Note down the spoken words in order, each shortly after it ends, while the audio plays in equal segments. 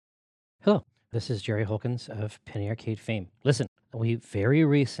This is Jerry Holkins of Penny Arcade fame. Listen, we very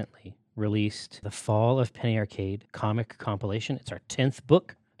recently released the Fall of Penny Arcade comic compilation. It's our 10th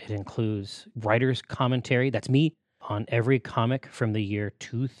book. It includes writer's commentary. That's me on every comic from the year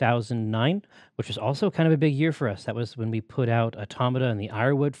 2009, which was also kind of a big year for us. That was when we put out Automata and the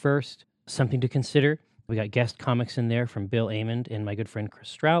Ironwood first. Something to consider. We got guest comics in there from Bill Amond and my good friend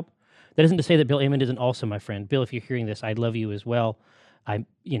Chris Straub. That isn't to say that Bill Amond isn't also my friend. Bill, if you're hearing this, I love you as well.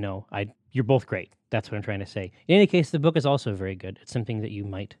 You're both great. That's what I'm trying to say. In any case, the book is also very good. It's something that you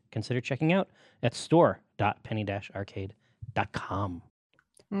might consider checking out at store.penny-arcade.com.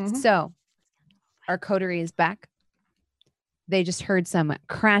 So, our coterie is back. They just heard some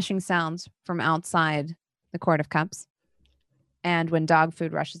crashing sounds from outside the Court of Cups. And when dog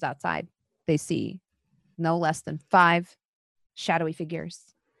food rushes outside, they see no less than 5 shadowy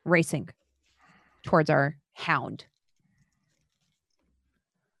figures racing towards our hound.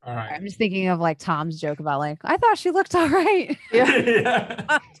 All right. I'm just thinking of like Tom's joke about like, I thought she looked all right.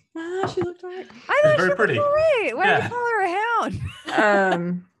 Yeah. She looked all right. I thought very she pretty. looked all right. Why do Yeah. you call her a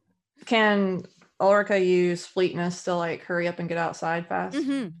hound? Can Ulrika use fleetness to like hurry up and get outside fast?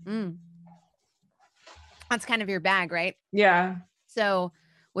 That's kind of your bag, right? Yeah. So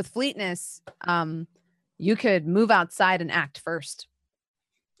with fleetness, you could move outside and act first.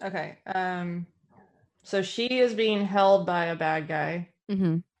 Okay. So she is being held by a bad guy.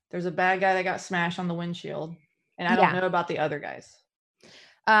 Mm-hmm. There's a bad guy that got smashed on the windshield, and I don't know about the other guys.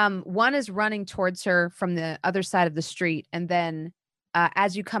 One is running towards her from the other side of the street, and then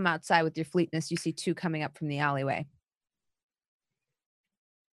as you come outside with your fleetness, you see 2 coming up from the alleyway.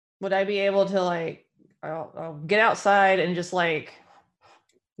 Would I be able to like I'll get outside and just like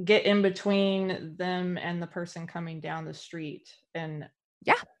get in between them and the person coming down the street and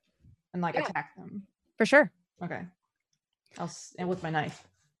attack them? For sure. Okay. And with my knife.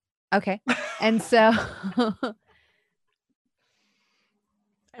 Okay. And so I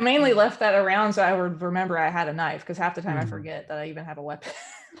mainly left that around so I would remember I had a knife, because half the time I forget that I even have a weapon.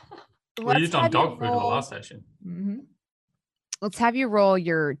 We used on dog food in the last session. Mm-hmm. Let's have you roll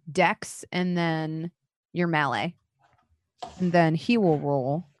your dex and then your melee. And then he will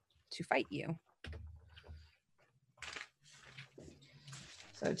roll to fight you.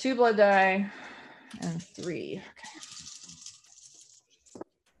 So 2 blood die and 3. Okay.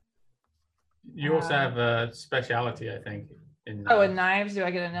 You also have a speciality, I think. In and knives. Do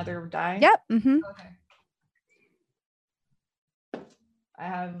I get another die? Yep. Mm-hmm. Okay. I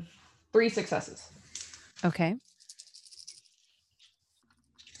have 3 successes. Okay.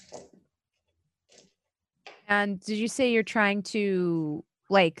 And did you say you're trying to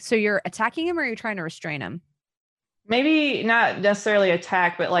so you're attacking him, or you're trying to restrain him? Maybe not necessarily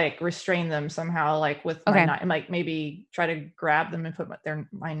attack, but like restrain them somehow, like with my knife, like maybe try to grab them and put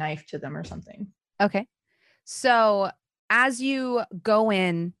my knife to them or something. Okay. So as you go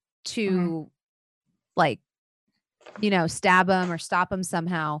in to stab him or stop him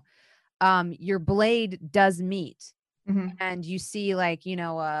somehow, your blade does meet, and you see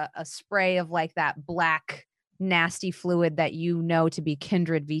a spray of like that black nasty fluid that to be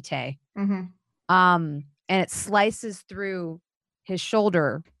kindred vitae. And it slices through his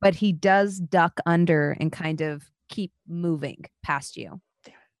shoulder, but he does duck under and kind of keep moving past you.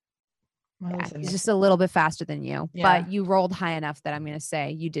 Yeah, he's just a little bit faster than you, but you rolled high enough that I'm going to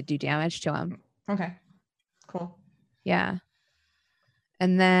say you did do damage to him. Okay, cool. Yeah.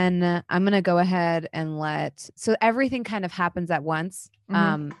 And then I'm going to go ahead and so everything kind of happens at once,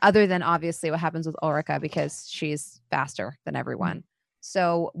 other than obviously what happens with Ulrika, because she's faster than everyone.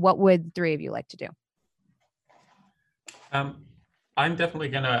 So what would 3 of you like to do? I'm definitely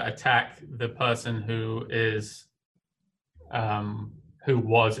going to attack the person who is, who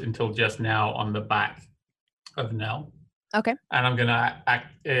was until just now on the back of Nell. Okay. And I'm going to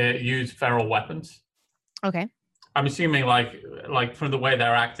use feral weapons. Okay. I'm assuming like from the way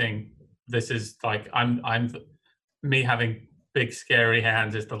they're acting, this is like me having big scary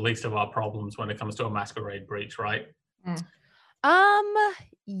hands is the least of our problems when it comes to a masquerade breach, right?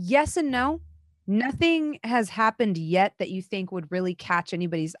 Yes and no. Nothing has happened yet that you think would really catch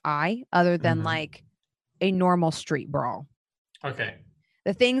anybody's eye other than like a normal street brawl. Okay.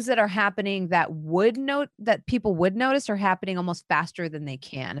 The things that are happening that people would notice are happening almost faster than they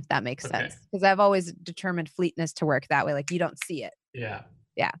can, if that makes sense. Because I've always determined fleetness to work that way. Like you don't see it. Yeah.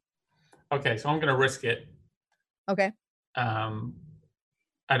 Yeah. Okay, so I'm going to risk it. Okay. I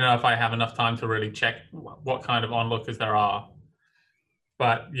don't know if I have enough time to really check what kind of onlookers there are.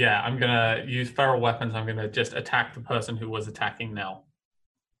 But yeah, I'm going to use feral weapons. I'm going to just attack the person who was attacking Nell.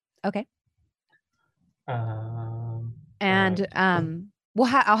 Okay.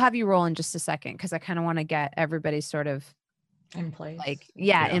 I'll have you roll in just a second because I kind of want to get everybody sort of in place. Like,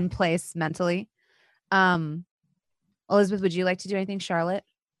 in place mentally. Elizabeth, would you like to do anything? Charlotte?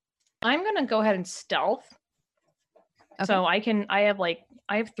 I'm gonna go ahead and stealth. Okay. So I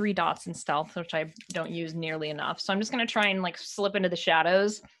have 3 dots in stealth, which I don't use nearly enough. So I'm just gonna try and like slip into the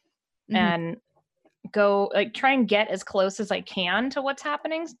shadows and go like try and get as close as I can to what's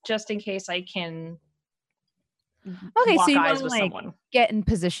happening, just in case I can. Okay, so you want to like get in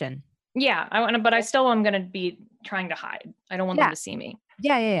position. Yeah, I want to, but I still am gonna be trying to hide. I don't want them to see me.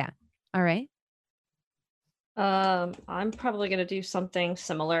 Yeah. All right. I'm probably gonna do something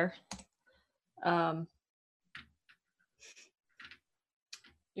similar.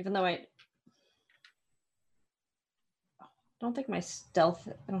 Even though I don't think my stealth.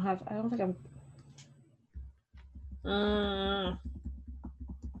 I don't think I'm.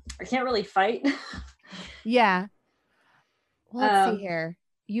 I can't really fight. Yeah. Well, let's see here.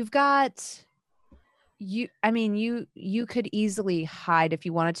 You've got. I mean, you could easily hide if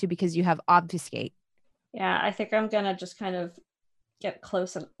you wanted to because you have obfuscate. Yeah, I think I'm gonna just kind of get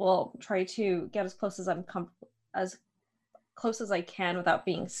close and try to get as close as as close as I can without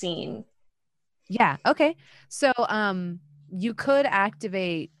being seen. Yeah. Okay. So, you could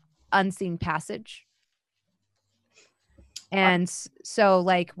activate unseen passage, and so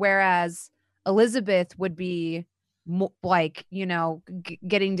like whereas Elizabeth would be like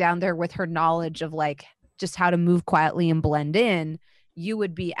getting down there with her knowledge of like just how to move quietly and blend in, you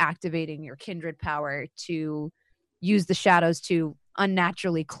would be activating your kindred power to use the shadows to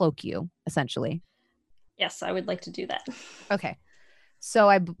unnaturally cloak you, essentially. Yes, I would like to do that. Okay. So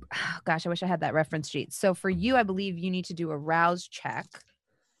I wish I had that reference sheet. So for you, I believe you need to do a rouse check.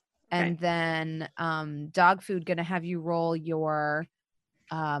 Okay. And then dog food going to have you roll your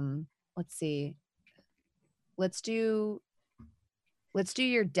let's see. Let's do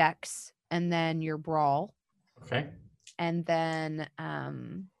your dex and then your brawl. Okay. And then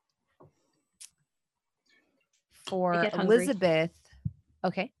for Elizabeth,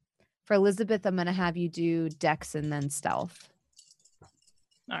 okay. For Elizabeth, I'm going to have you do dex and then stealth.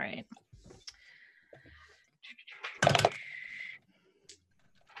 All right.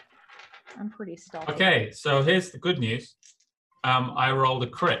 I'm pretty stealthy. Okay, so here's the good news. I rolled a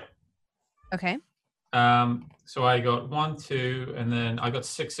crit. Okay. So I got 1, 2, and then I got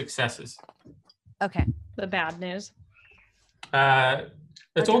 6 successes. Okay. The bad news.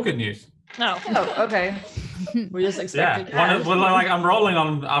 It's all good news. Oh, okay. We just expected. Yeah, I'm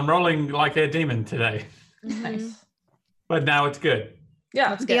rolling like a demon today. Nice. But now it's good.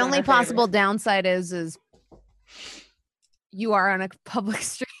 Yeah. The only possible downside is you are on a public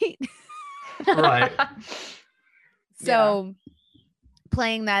street. Right. So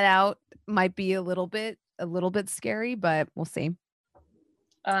playing that out might be a little bit scary, but we'll see.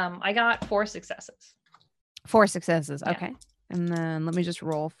 I got 4 successes. 4 successes. Okay. Yeah. And then let me just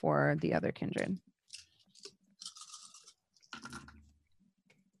roll for the other kindred.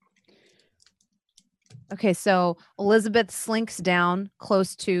 Okay, so Elizabeth slinks down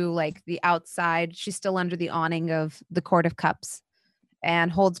close to like the outside. She's still under the awning of the Court of Cups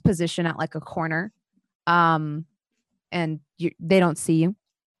and holds position at like a corner. And they don't see you.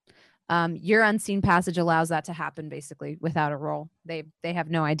 Your unseen passage allows that to happen basically without a roll. They have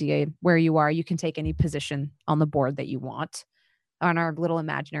no idea where you are. You can take any position on the board that you want on our little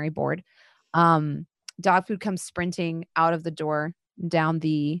imaginary board. Dog food comes sprinting out of the door down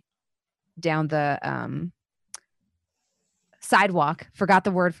the sidewalk. Forgot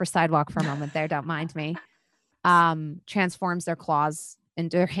the word for sidewalk for a moment there. Don't mind me. Transforms their claws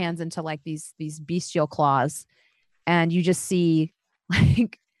into their hands into like these bestial claws. And you just see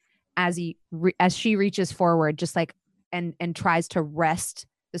like as she reaches forward, just like and tries to wrest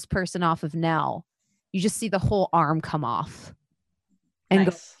this person off of Nell, you just see the whole arm come off and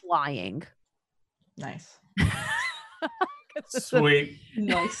go flying. Nice. Sweet.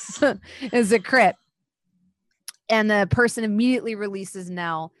 Nice. It's a crit. And the person immediately releases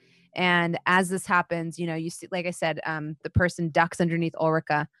Nell. And as this happens, you see, like I said, the person ducks underneath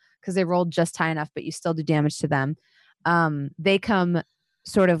Ulrika because they rolled just high enough, but you still do damage to them. They come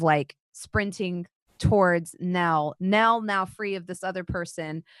sort of like sprinting towards Nell. Nell, now free of this other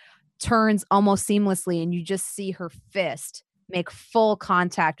person, turns almost seamlessly, and you just see her fist make full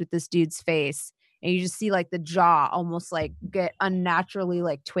contact with this dude's face. And you just see like the jaw almost like get unnaturally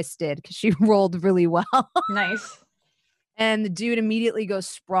like twisted because she rolled really well. Nice. And the dude immediately goes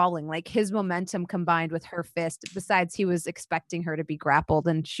sprawling, like his momentum combined with her fist. Besides, he was expecting her to be grappled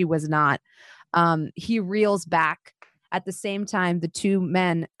and she was not. He reels back. At the same time, the 2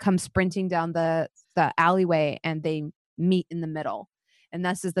 men come sprinting down the alleyway and they meet in the middle. and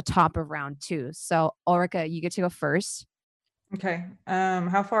this is the top of round 2. So Ulrika, you get to go first. Okay.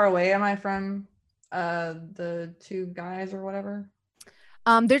 How far away am I from the 2 guys or whatever?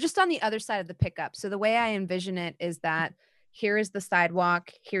 They're just on the other side of the pickup. So the way I envision it is that here is the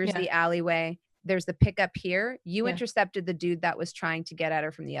sidewalk, here's the alleyway, there's the pickup here. You intercepted the dude that was trying to get at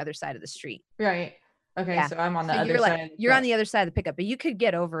her from the other side of the street. Right. Okay, so I'm on the other side. You're on the other side of the pickup, but you could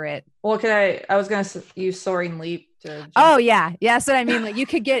get over it. Well, I was going to use Soaring Leap to jump. Oh yeah. Yeah, that's what I mean. Like you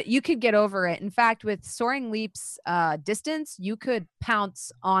could get over it. In fact, with Soaring Leap's distance, you could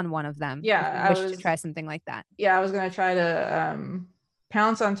pounce on one of them. Yeah, if you wish to try something like that. Yeah, I was going to try to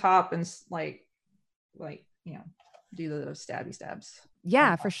pounce on top and like do the stabby stabs.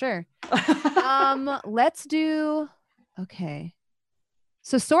 Yeah, for sure. Let's do okay.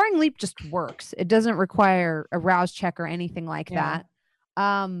 So Soaring Leap just works. It doesn't require a rouse check or anything like that.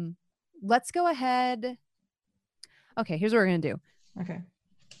 Let's go ahead. Okay, here's what we're going to do. Okay.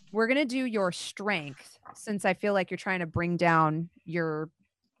 We're going to do your strength, since I feel like you're trying to bring down your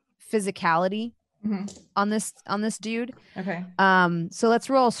physicality on this dude. Okay. So let's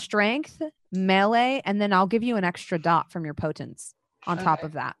roll strength, melee, and then I'll give you an extra dot from your potence on top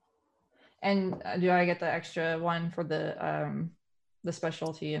of that. And do I get the extra one for the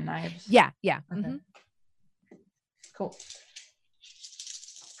specialty in knives? Yeah. Okay. Cool.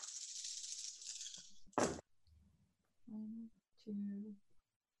 1, 2,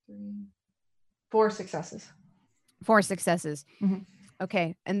 3, 4 successes. 4 successes.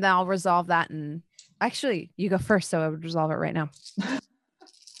 Okay, and then I'll resolve that. And actually, you go first, so I would resolve it right now.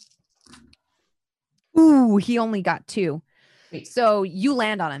 Ooh, he only got 2. Sweet. So you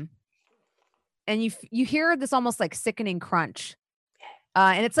land on him, and you hear this almost like sickening crunch.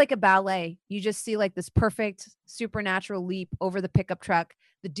 And it's like a ballet. You just see like this perfect supernatural leap over the pickup truck.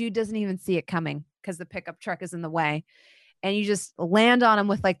 The dude doesn't even see it coming because the pickup truck is in the way. And you just land on him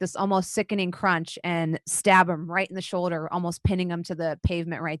with like this almost sickening crunch and stab him right in the shoulder, almost pinning him to the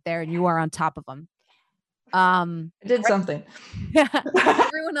pavement right there. And you are on top of him. I did something.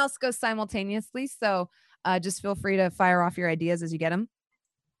 Everyone else goes simultaneously. So just feel free to fire off your ideas as you get them.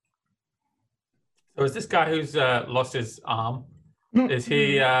 So is this guy who's lost his arm? Is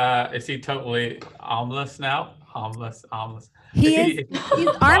he totally armless now? Armless. He's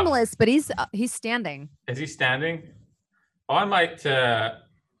armless, but he's standing. Is he standing? Oh, I might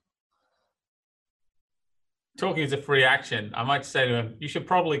talking is a free action. I might say to him, you should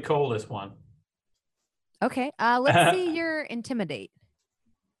probably call this one. Okay. Let's see your intimidate.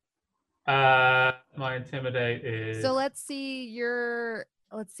 My intimidate is so let's see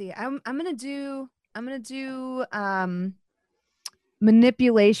I'm gonna do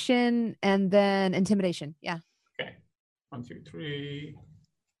manipulation and then intimidation. Yeah. Okay. 1, 2, 3,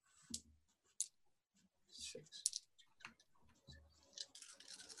 6.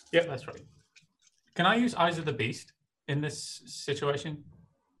 Yeah, that's right. Can I use Eyes of the Beast in this situation?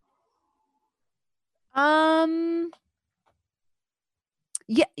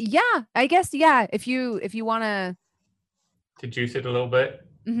 Yeah, I guess, yeah. If you want to juice it a little bit.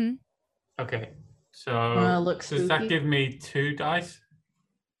 Okay. So does that give me 2 dice?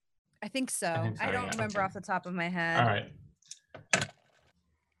 I think so. I don't remember off the top of my head. All right.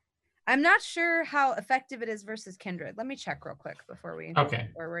 I'm not sure how effective it is versus Kindred. Let me check real quick before we go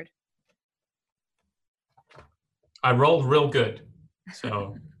forward. I rolled real good,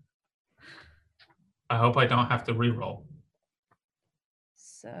 so I hope I don't have to re-roll.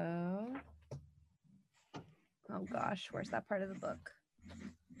 So, oh gosh, where's that part of the book?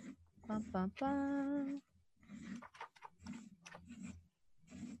 Bum, bum, bum.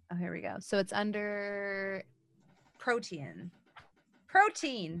 Oh, here we go. So it's under protein.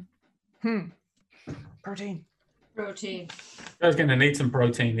 Protein. Protein. This guy's gonna need some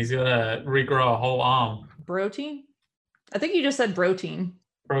protein. He's gonna regrow a whole arm. Protein? I think you just said protein.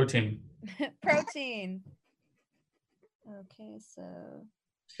 Protein. Protein. Okay, so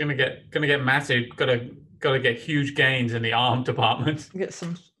it's gonna get massive. Gotta get huge gains in the arm department. Get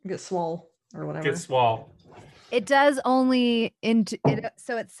swole or whatever. Get swole. It does only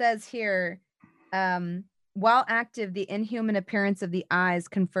so it says here, while active, the inhuman appearance of the eyes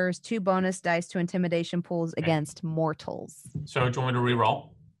confers 2 bonus dice to intimidation pools against mortals. So do you want me to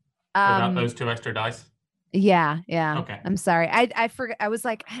re-roll without those 2 extra dice? Yeah. Okay. I'm sorry. I forgot. I was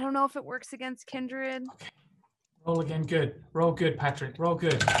like, I don't know if it works against Kindred. Okay. Roll again. Good. Roll good, Patrick. Roll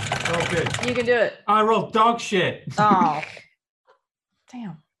good. Roll good. You can do it. I rolled dog shit. Oh.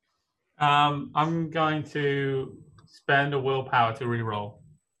 Damn. I'm going to spend a willpower to re-roll.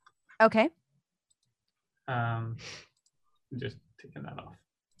 Okay. Just taking that off.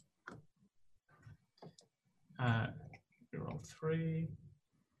 Roll 3.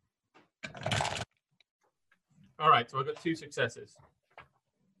 All right, so I got 2 successes.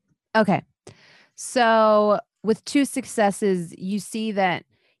 Okay. So with 2 successes, you see that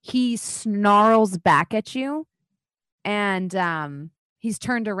he snarls back at you, and he's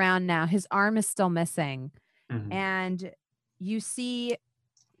turned around now. His arm is still missing. Mhm. And you see,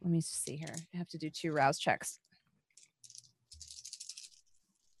 let me just see here. I have to do 2 rouse checks.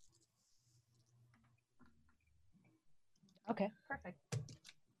 Okay, perfect.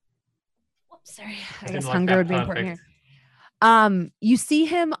 Whoops, sorry. I didn't guess like hunger that would be important perfect. here. You see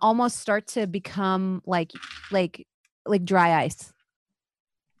him almost start to become like dry ice.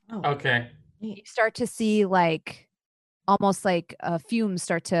 Okay. You start to see like almost like fumes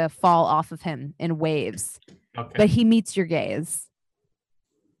start to fall off of him in waves. Okay. But he meets your gaze.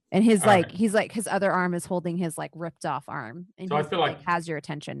 And his All like right. he's like his other arm is holding his like ripped off arm. And So I he's feel like- has your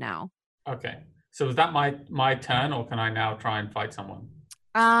attention now. Okay. So is that my turn, or can I now try and fight someone?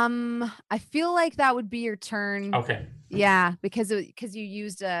 I feel like that would be your turn. Okay. Yeah, because you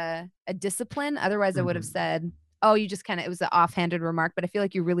used a discipline. Otherwise, I would have Mhm. said, "Oh, you just kind of it was an offhanded remark." But I feel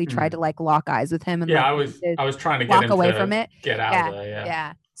like you really tried to like lock eyes with him and Yeah, like I was trying to walk get him away to from it. get out Yeah, of there. Yeah.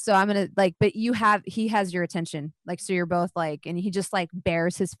 yeah. So I'm gonna like, but he has your attention. Like, so you're both like, and he just like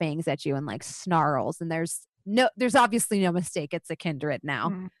bares his fangs at you and like snarls. And there's obviously no mistake. It's a kindred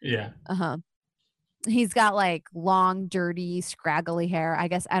now. Yeah. He's got like long, dirty, scraggly hair. I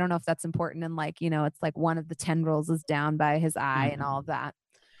guess I don't know if that's important. And like, it's like one of the tendrils is down by his eye and all of that.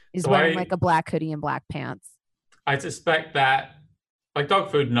 He's So wearing like a black hoodie and black pants. I suspect that like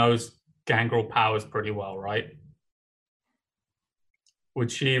dog food knows Gangrel powers pretty well, right?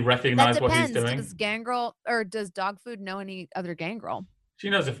 Would she recognize That what he's depends. doing? Does Gangrel or does dog food know any other Gangrel?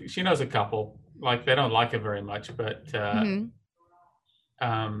 She knows a couple. Like they don't like her very much, but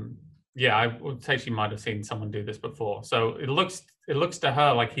yeah, I would say she might have seen someone do this before. So it looks to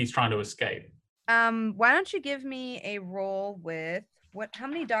her like he's trying to escape. Why don't you give me a roll with how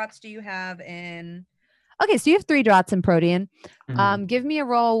many dots do you have in? Okay, so you have 3 dots in Protean. Give me a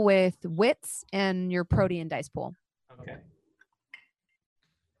roll with wits and your Protean dice pool. Okay.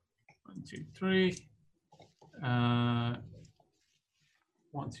 1, 2, 3. 1,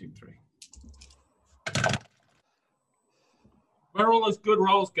 2, 3. Where all those good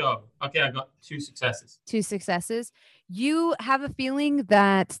rolls go? Okay, I got 2 successes. 2 successes. You have a feeling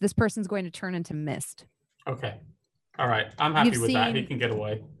that this person's going to turn into mist. Okay. All right. I'm happy with that. He can get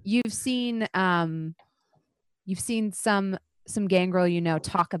away. You've seen some Gangrel,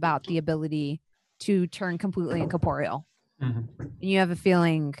 talk about the ability to turn completely incorporeal. And you have a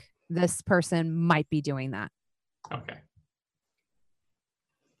feeling this person might be doing that. Okay.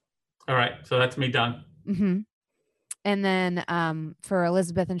 All right. So that's me done. And then for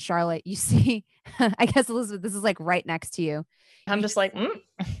Elizabeth and Charlotte, you see, I guess Elizabeth, this is like right next to you. I'm just like,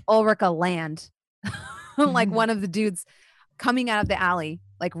 Ulrika land. Like one of the dudes coming out of the alley,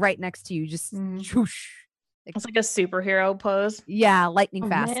 like right next to you, just whoosh. It's like a superhero pose. Yeah, lightning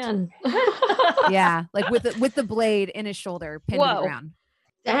fast. Man. Yeah, like with the blade in his shoulder, pinned to the ground.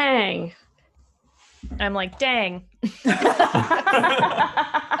 Dang. I'm like, dang.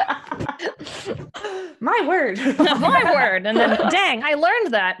 My word. My word. And then dang, I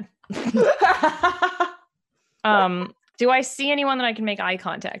learned that. Do I see anyone that I can make eye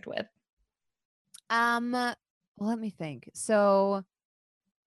contact with? Well, let me think. So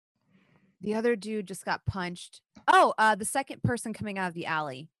the other dude just got punched. Oh, the second person coming out of the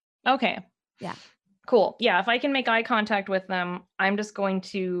alley. Okay. Yeah. Cool. Yeah, if I can make eye contact with them, I'm just going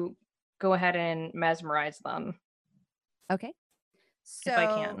to go ahead and mesmerize them. Okay. So if I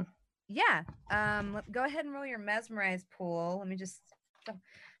can. Yeah. Go ahead and roll your mesmerize pool. Let me just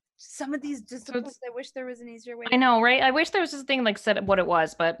some of these disciplines, I wish there was an easier way. I know, right? I wish there was this thing like said what it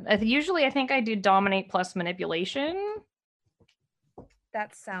was, but usually I think I do dominate plus manipulation.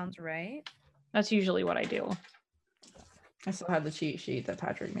 That sounds right. That's usually what I do. I still have the cheat sheet that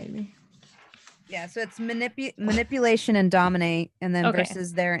Patrick made me. Yeah, so it's manipulation and dominate, and then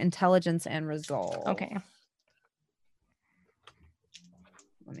versus their intelligence and resolve. Okay.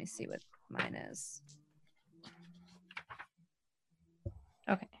 Let me see what mine is.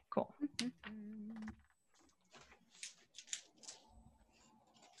 Okay, cool.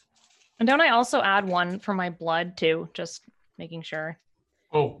 And don't I also add 1 for my blood too? Just making sure.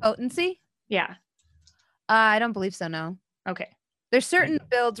 Oh. Potency? Yeah. I don't believe so, no. Okay. There's certain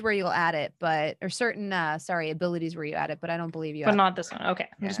builds where you'll add it, or certain abilities where you add it, but I don't believe you. But not this one. Okay.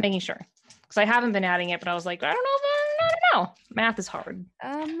 I'm just making sure. Because I haven't been adding it, but I was like, I don't know. Math is hard.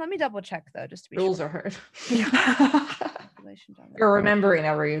 Let me double check though, just to be Rules sure. are hard. Manipulation, dominate. You're remembering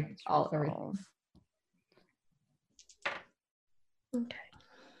everything. Okay.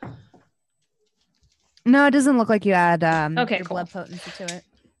 No, it doesn't look like you add Okay, your cool. blood potency to it.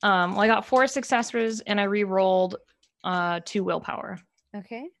 Well, I got 4 successes and I re-rolled 2 willpower.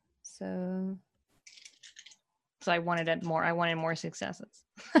 Okay, so So I wanted more. I wanted more successes.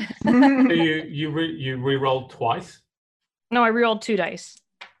 So you re-rolled twice? No, I re-rolled 2 dice.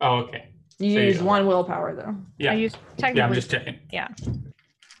 Oh, okay. You So use 1 willpower though. Yeah. I used technically. Yeah, I'm just checking. Yeah.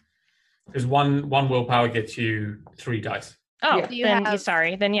 Because one willpower gets you 3 dice. Oh, Yeah. Do you then have-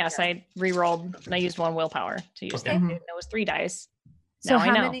 sorry. Then yes, I re-rolled and I used 1 willpower to use Okay. that. Mhm. It was 3 dice. so Now I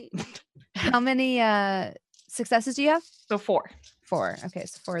know. how many successes do you have? So 4. 4. Okay,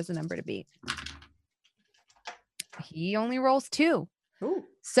 so 4 is the number to beat. He only rolls 2. Ooh.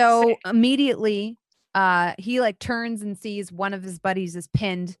 So Sick. immediately he like turns and sees one of his buddies is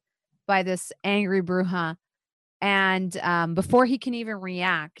pinned by this angry Bruja. And before he can even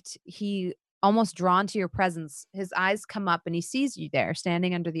react, he almost drawn to your presence. His eyes come up and he sees you there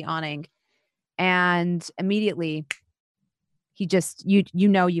standing under the awning. And immediately he just you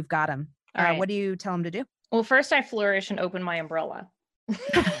know you've got him. All right. What do you tell him to do? Well, first I flourish and open my umbrella.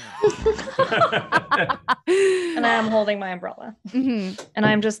 And I'm holding my umbrella. Mhm. And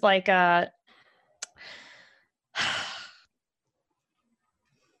I'm just like I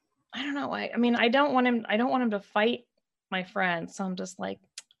don't know. I mean, I don't want him to fight my friends. So I'm just like,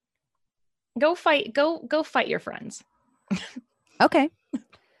 go fight your friends. Okay.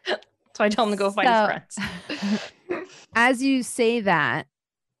 So I tell him to go fight his friends. As you say that,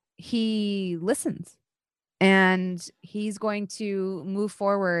 he listens and he's going to move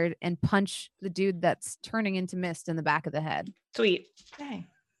forward and punch the dude that's turning into mist in the back of the head. Sweet. Dang.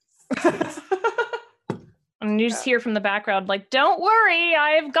 And you just hear from the background, like, don't worry,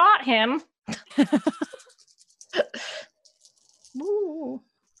 I've got him. Ooh.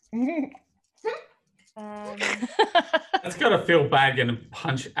 That's gotta feel bad getting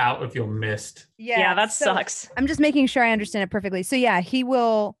punched out of your mist. Yeah, that sucks. I'm just making sure I understand it perfectly. So yeah,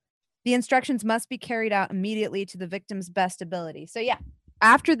 the instructions must be carried out immediately to the victim's best ability. So yeah,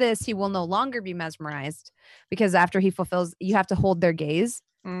 after this, he will no longer be mesmerized because after he fulfills, you have to hold their gaze,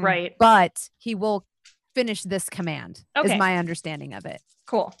 Right. but he will finish this command is Okay. my understanding of it.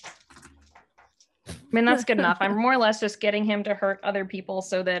 Cool. I mean, that's good enough. I'm more or less just getting him to hurt other people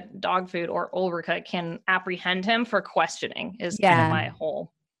so that Dog Food or Ulrika can apprehend him for questioning is kind Yeah. of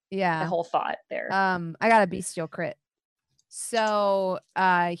my whole thought there. I got a bestial crit. So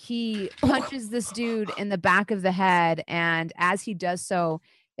he punches this dude in the back of the head, and as he does so,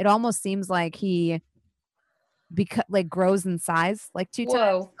 it almost seems like he grows in size like 2 times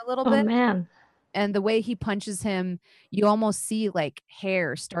Whoa. a little Oh bit. man. And the way he punches him, you almost see like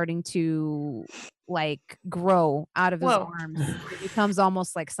hair starting to like grow out of his Whoa. arms. It becomes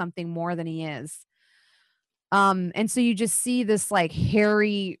almost like something more than he is. And so you just see this like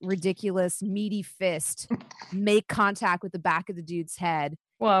hairy, ridiculous, meaty fist make contact with the back of the dude's head,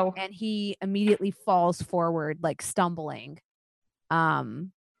 Whoa. and he immediately falls forward, like stumbling.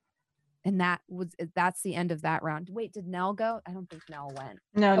 And that's the end of that round. Wait, did Nell go? I don't think Nell went.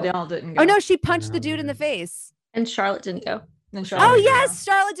 No, Dell didn't go. Oh no, she punched the dude in the face. And Charlotte didn't go. Then Oh Charlotte didn't yes,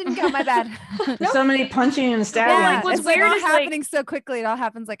 Charlotte didn't go. My bad. go. So many punching and stabbing. Yeah, like, what's it's like weird all is, like- happening so quickly. It all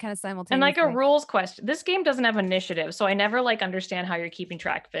happens like kind of And simultaneously. like a rules question. This game doesn't have initiative, so I never like understand how you're keeping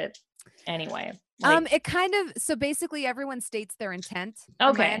track of it anyway. Like, It kind of so basically everyone states their intent. From my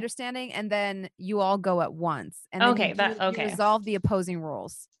Okay. understanding, and then you all go at once. And then Okay, you resolve the opposing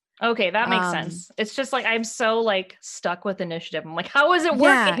rules. okay, that makes sense. It's just like I'm so like stuck with initiative. I'm like, how is it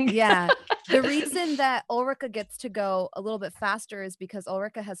working? Yeah. The reason that Ulrika gets to go a little bit faster is because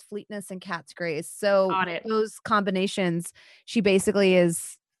Ulrika has fleetness and cat's grace. So Got it. those combinations, she basically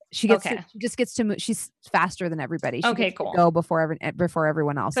is. She gets. Okay. She just gets to move. She's faster than everybody. She Okay, gets to cool. go before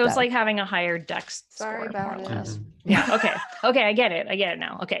everyone else. So it's does. like having a higher dex Sorry score, more about or less. it. Yeah. Okay. Okay. I get it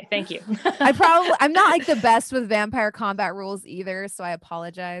now. Okay. Thank you. I'm not like the best with vampire combat rules either, so I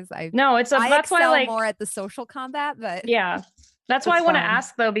apologize. No, I that's why excel like more at the social combat, but yeah, that's why I That's want to fine.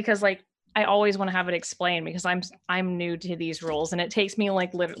 ask though, because like I always want to have it explained because I'm new to these rules and it takes me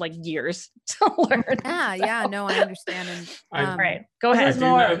like years to learn. yeah, no, I understand. And I- All right, go This ahead. is I do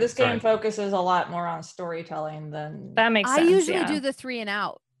more. know- This game sorry. focuses a lot more on storytelling than. That makes I sense. usually yeah. do the 3 and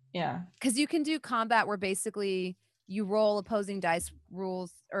out. Yeah. Because you can do combat where basically you roll opposing dice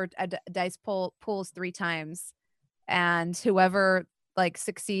rules or dice pools 3 times, and whoever like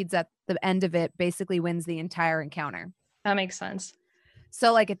succeeds at the end of it basically wins the entire encounter. That makes sense.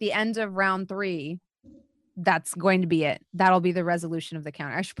 So like at the end of round 3, that's going to be it. That'll be the resolution of the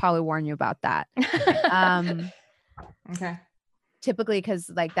counter. I should probably warn you about that. Okay. Typically because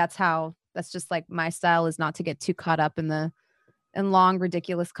like that's just like my style is not to get too caught up in the and long,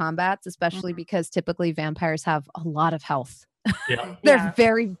 ridiculous combats, especially because typically vampires have a lot of health. Yeah. They're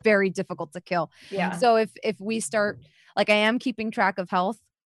very, very difficult to kill. Yeah. So if we start, like, I am keeping track of health,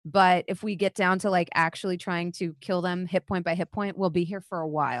 but if we get down to like actually trying to kill them hit point by hit point, we'll be here for a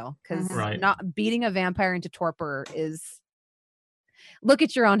while, because Right. not beating a vampire into torpor is, look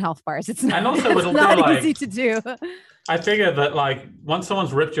at your own health bars. It's not, And also it'll it's not be like- easy to do. I figure that like once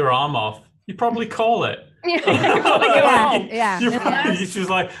someone's ripped your arm off, you probably call it. Yeah. You're just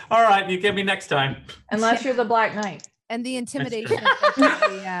like, all right, you get me next time. Unless you're the Black Knight. And the intimidation,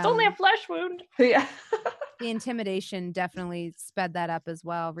 definitely, It's only a flesh wound. Yeah. the intimidation definitely sped that up as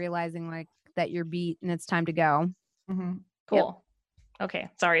well, realizing like that you're beat and it's time to go. Mm-hmm. Cool. Okay.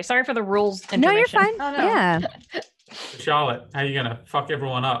 Sorry for the rules intermission. No, you're fine. Oh, no. Yeah. Charlotte, how are you gonna fuck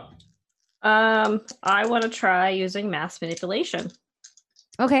everyone up? I want to try using mass manipulation.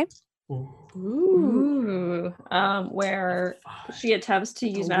 Okay. Ooh. Where she attempts to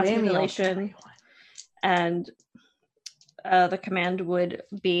use mass manipulation, and the command would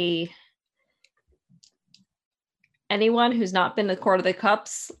be anyone who's not been to the Court of the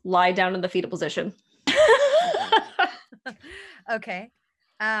Cups, lie down in the fetal position. Okay.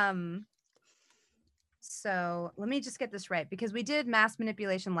 So let me just get this right, because we did mass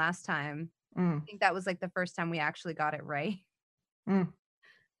manipulation last time. I think that was like the first time we actually got it right.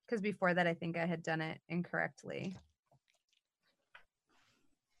 Because before that, I think I had done it incorrectly.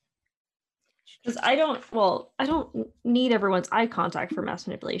 Because I don't need everyone's eye contact for mass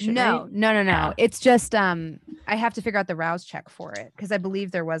manipulation. No, right? no. Yeah. It's just I have to figure out the rouse check for it, because I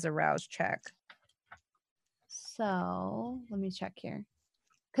believe there was a rouse check. So let me check here.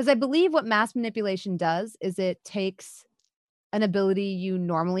 Because I believe what mass manipulation does is it takes an ability you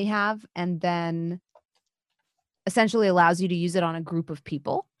normally have and then essentially allows you to use it on a group of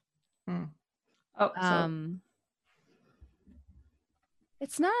people. Oh, so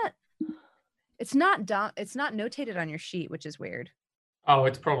It's not notated on your sheet, which is weird. Oh,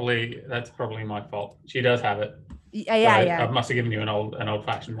 that's probably my fault. She does have it. Yeah. I must have given you an old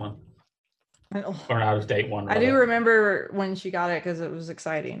fashioned one or an out of date one. I do rather. remember when she got it because it was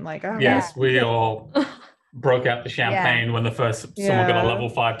exciting. Like, oh, Yes, we all broke out the champagne when someone got a level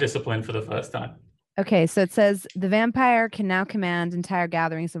 5 discipline for the first time. Okay, so it says the vampire can now command entire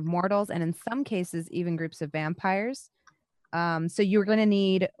gatherings of mortals, and in some cases, even groups of vampires. So you're going to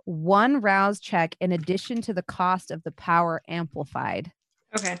need one rouse check in addition to the cost of the power amplified.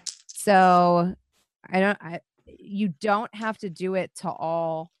 okay. So you don't have to do it to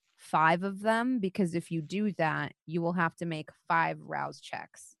all 5 of them, because if you do that, you will have to make 5 rouse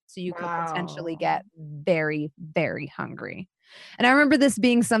checks. So you could potentially get very, very hungry. And I remember this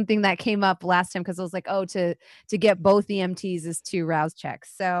being something that came up last time, because I was like, oh, to get both EMTs is 2 rouse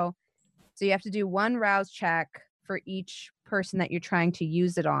checks. So you have to do 1 rouse check for each person that you're trying to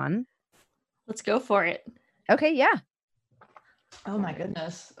use it on. Let's go for it. Okay, yeah. Oh my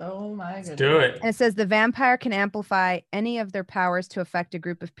goodness. Let's do it. And it says the vampire can amplify any of their powers to affect a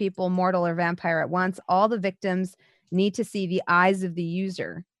group of people, mortal or vampire, at once. All the victims need to see the eyes of the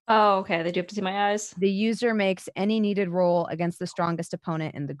user. Oh, okay. They do have to see my eyes. The user makes any needed roll against the strongest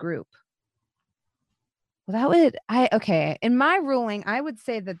opponent in the group. Well, in my ruling, I would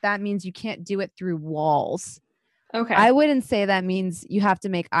say that means you can't do it through walls. Okay. I wouldn't say that means you have to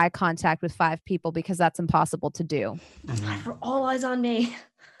make eye contact with 5 people, because that's impossible to do. For all eyes on me.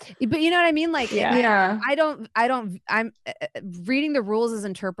 But you know what I mean? Like, Yeah. I'm reading the rules as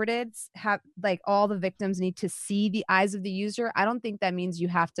interpreted, have like all the victims need to see the eyes of the user. I don't think that means you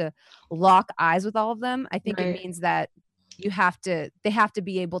have to lock eyes with all of them. I think it means that they have to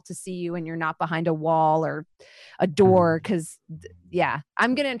be able to see you and you're not behind a wall or a door. Cause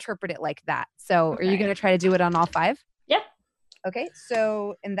I'm going to interpret it like that. So Are you going to try to do it on all 5? Yeah. Okay.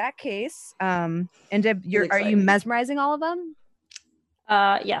 So in that case, and are you mesmerizing all of them?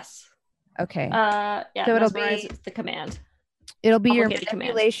 Yes. Okay. Yeah. So it'll mesmerize be is the command. It'll be your Complicated command.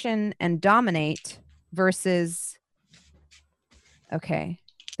 manipulation and dominate versus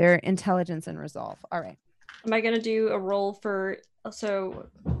their intelligence and resolve. All right. Am I going to do a roll for a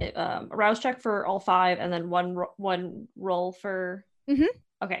rouse check for all 5, and then one roll for? Mhm.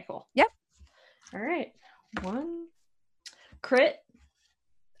 Okay, cool. Yep. All right. 1 crit.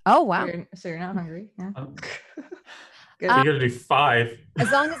 Oh wow. So you're not hungry. Yeah. You got to do 5.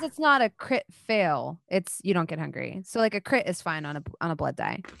 As long as it's not a crit fail, you don't get hungry. So like a crit is fine on a blood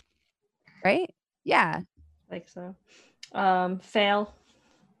die, right? Yeah. I think so. Fail.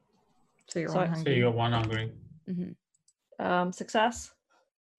 So you're So- one So hungry. you got 1 hungry. Mm-hmm. Success.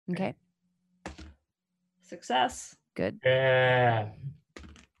 Okay. Success. Good. Yeah.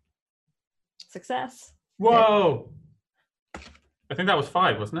 Success. Whoa. I think that was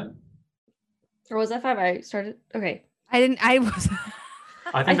 5, wasn't it? Or was that 5? I started. Okay. I didn't. I was.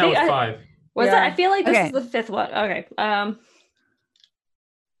 I think that was 5. Was Yeah. that? I feel like this Okay. is the 5th one. Okay.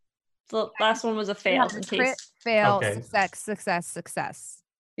 The last one was a fail. In Crit, case. fail, Okay. success.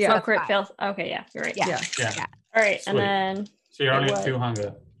 Yeah. Oh, crit, 5. fail. Okay, yeah, you're right. Yeah. Yeah. All right, Sweet. and then So you're It only at was- 2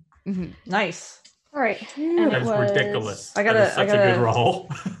 hunger. Mhm. Nice. all right, and it That's was ridiculous. I gotta- That is such I a gotta- good roll.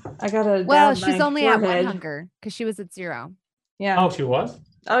 I gotta. Well, dab she's my only at 1 forehead. hunger because she was at 0. Yeah. Oh, she was?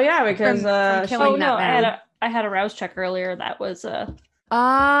 Oh yeah, because from killing Oh that no, man. I had a rouse check earlier. That was Oh,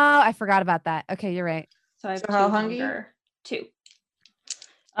 I forgot about that. Okay, you're right. so I have So 2 how hungry? hunger. 2.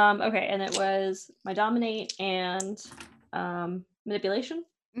 Okay, and it was my dominate and manipulation.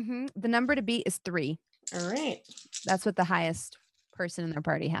 The number to beat is 3. All right, That's what the highest person in their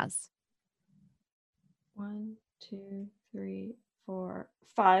party has. 1, 2, 3, 4,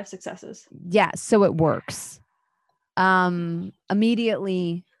 5 successes. Yeah, so it works.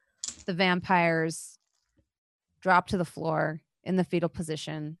 Immediately the vampires drop to the floor in the fetal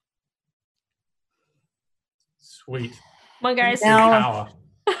position. Sweet. Come on, guys. No. Power.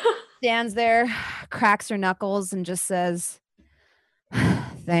 Stands there, cracks her knuckles, and just says,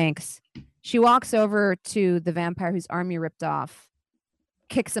 "Thanks." She walks over to the vampire whose arm you ripped off,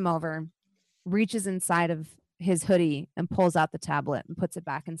 kicks him over, reaches inside of his hoodie and pulls out the tablet and puts it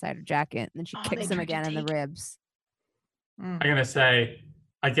back inside her jacket. And then she Oh, kicks they him tried to again in the take it. ribs. I'm going to say,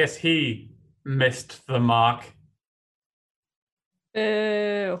 I guess he missed the mark.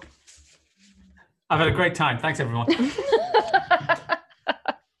 Boo. I've had a great time. Thanks, everyone.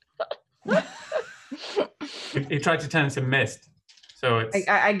 He tried to turn into mist. So it's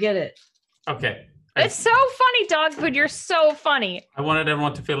I get it. okay. It's so funny, dog food. You're so funny. I wanted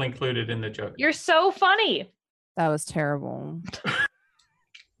everyone to feel included in the joke. You're so funny. That was terrible.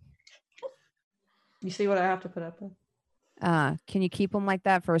 You see what I have to put up with? Can you keep him like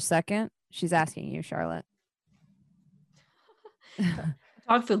that for a second? She's asking you, Charlotte.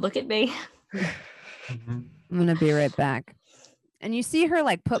 Dog food, look at me. Mhm. I'm gonna be right back. And you see her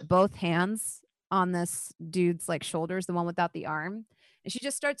like put both hands on this dude's like shoulders, the one without the arm. And she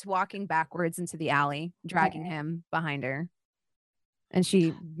just starts walking backwards into the alley, dragging him behind her. And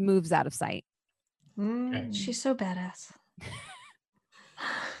she moves out of sight. Mm. She's so badass.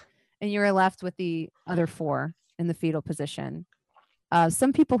 And you're left with the other 4 in the fetal position.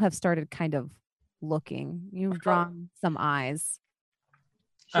 Some people have started kind of looking. You've drawn some eyes.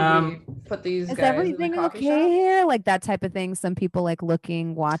 Should we put these Is guys everything in the coffee okay shop? here? Like that type of thing. Some people like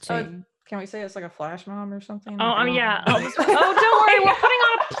looking, watching. Can we say it's like a flash mob or something? Oh, Like, yeah. Oh, don't worry. We're putting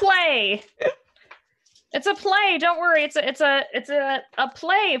on a play. It's a play. Don't worry. It's a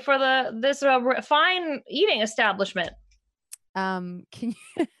play for this fine eating establishment. Can you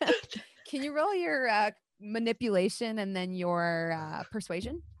can you roll your manipulation and then your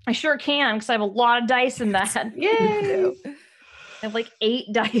persuasion? I sure can because I have a lot of dice in that. Yay! I have like 8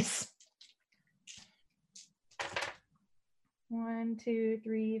 dice. 1, 2,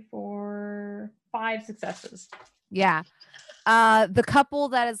 3, 4, 5 successes. Yeah. The couple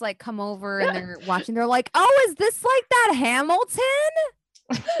that has like come over and they're watching, they're like, "Oh, is this like that Hamilton?"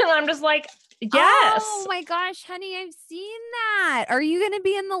 And I'm just like, yes. Oh my gosh, honey, I've seen that. Are you going to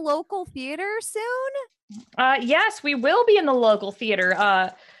be in the local theater soon? Yes, we will be in the local theater.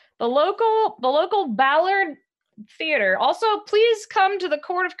 The local Ballard Theater. Also, please come to the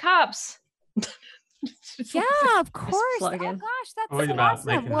Court of Cops. Yeah, of course. Oh plug in. gosh, that's Always so about awesome.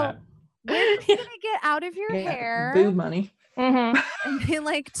 making Well, that. we're just gonna get out of your Yeah, hair boob money. Mhm. and they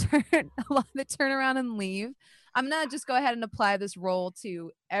like turn around and leave. I'm gonna just go ahead and apply this role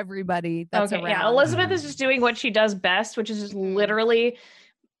to everybody that's Okay, around. yeah. Elizabeth is just doing what she does best, which is just literally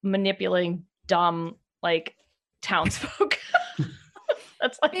manipulating dumb like townsfolk.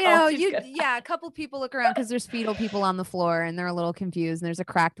 That's like You all know, she's good at. a couple people look around because there's fetal people on the floor and they're a little confused and there's a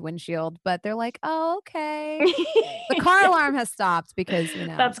cracked windshield, but they're like, "Oh, okay." The car alarm has stopped because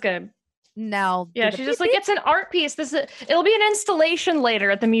That's good. no. Yeah, she's just like, it's an art piece. It'll be an installation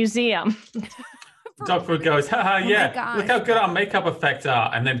later at the museum. Dogfood goes, haha, yeah, look how gosh. good our makeup effects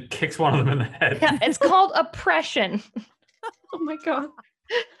are, and then kicks one of them in the head. Yeah, it's called oppression. Oh my god.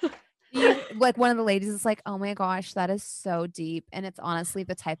 Like one of the ladies is like, "Oh my gosh, that is so deep. And it's honestly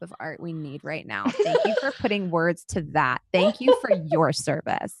the type of art we need right now. Thank you for putting words to that. Thank you for your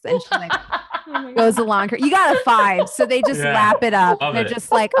service." And she like Oh my goes along her. You got a 5. So they just Yeah, wrap it up. love They're it.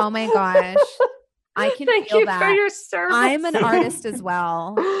 just like, "Oh my gosh, I can Thank feel you that." for your service. I'm an artist as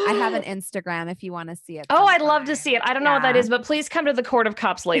well. I have an Instagram if you want to see it. Oh, I'd love to sometime. see it. I don't know what that Yeah. is, but please come to the Court of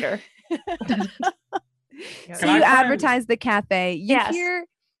Cops later. So Can I you try and- advertise the cafe. You Yes. hear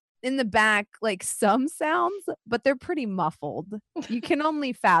in the back like some sounds, but they're pretty muffled. You can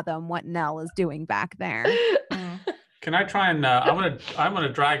only fathom what Nell is doing back there. Can I try and I'm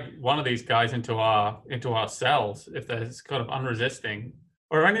gonna drag one of these guys into our cells if they're kind of unresisting,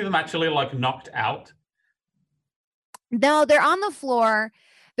 or are any of them actually like knocked out? No, they're on the floor.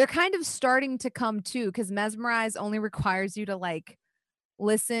 They're kind of starting to come to, because mesmerize only requires you to like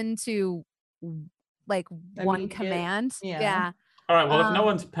listen to like one command. Yeah. All right. Well, if no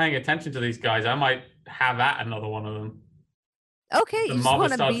one's paying attention to these guys, I might have at another one of them. Okay, you just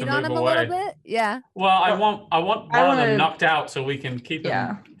want to beat on him a little bit? Yeah. Well, I want one of them knocked out so we can keep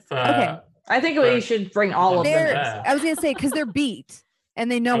them for... Okay. I think we should bring all of them there. I was going to say, because they're beat,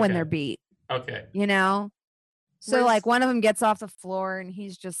 and they know when they're beat. Okay. You know? So, like, one of them gets off the floor, and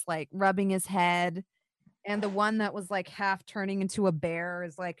he's just, like, rubbing his head. And the one that was, like, half turning into a bear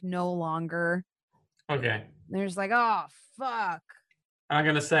is, like, no longer. Okay. They're just like, oh, fuck. I'm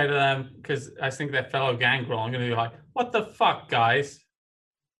going to say to them, because I think they're fellow gangrel, I'm going to be like, what the fuck, guys?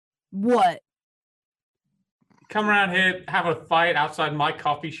 What? Come around here, have a fight outside my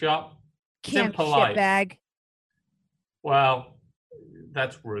coffee shop. Camp shitbag. Well,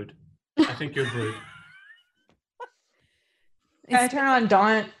 that's rude. I think you're rude. Can I turn on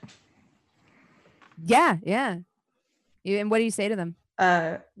Daunt? Yeah. And what do you say to them?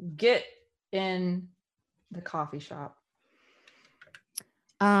 Get in the coffee shop.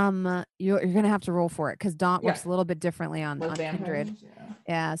 You're gonna have to roll for it because Daunt works a little bit differently on Kindred.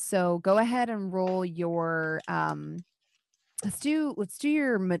 Yeah. So go ahead and roll your let's do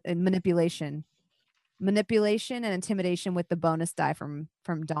your manipulation and intimidation with the bonus die from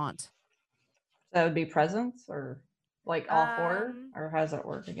Daunt. That would be presence or like all four, or how does that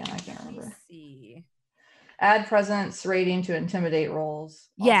work again? I can't remember. Let's see. Add presence rating to intimidate rolls.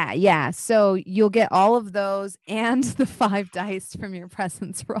 Yeah. So you'll get all of those and the 5 dice from your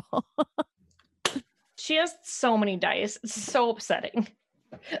presence roll. She has so many dice. It's so upsetting.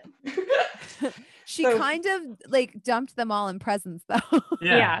 She kind of like dumped them all in presence though.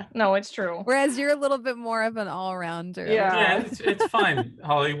 Yeah, no, it's true. Whereas you're a little bit more of an all-rounder. Yeah, it's fine,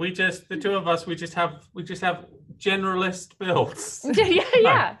 Holly. The two of us, we just have generalist builds.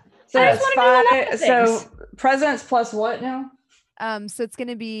 Yeah. So it's 5. So presence plus what now? So it's going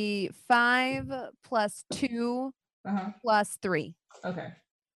to be 5 plus 2 plus 3. Okay,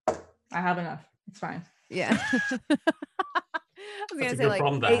 I have enough. It's fine. Yeah. I was going to say like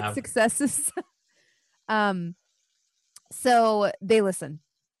 8 successes. So they listen,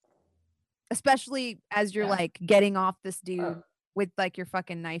 especially as you're like getting off this dude with like your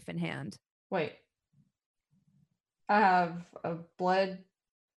fucking knife in hand. Wait, I have a blood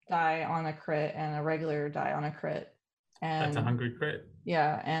die on a crit and a regular die on a crit, and that's a hungry crit.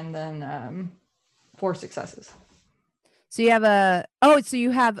 Yeah, and then 4 successes. So you have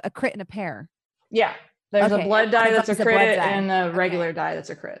you have a crit and a pair. Yeah, there's a blood die that's a crit and a regular die that's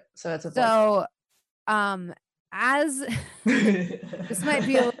a crit. So that's a blood. So as this might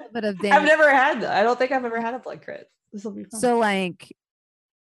be a little bit of damage. I've never had that. I don't think I've ever had a blood crit. This will be fun. So like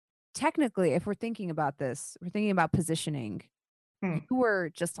technically, if we're thinking about this, we're thinking about positioning. You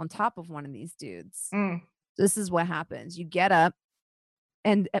were just on top of one of these dudes. This is what happens. You get up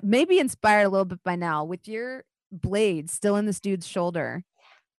and maybe inspired a little bit by now with your blade still in this dude's shoulder.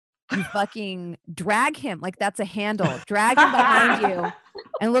 You fucking drag him like that's a handle. Drag him behind you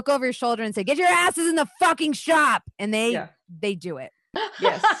and look over your shoulder and say, "Get your asses in the fucking shop." And they do it.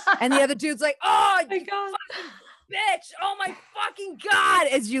 Yes. And the other dude's like, "Oh my god, bitch! Oh my fucking god!"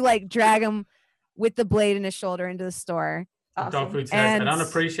 As you like drag him with the blade in his shoulder into the store. Awesome. Dog food says, I don't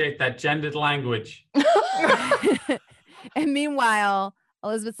appreciate that gendered language. And meanwhile,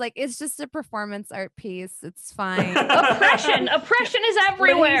 Elizabeth's like, it's just a performance art piece. It's fine. Oppression is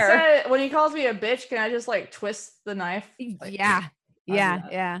everywhere. When he calls me a bitch, can I just like twist the knife? Like, yeah.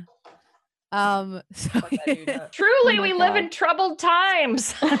 So, truly, we live in troubled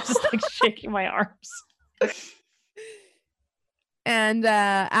times. I'm just like shaking my arms. And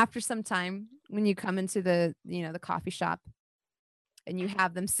after some time, when you come into the coffee shop, and you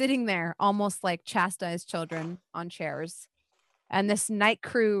have them sitting there almost like chastised children on chairs, and this night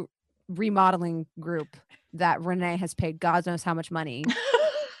crew remodeling group that Renee has paid God knows how much money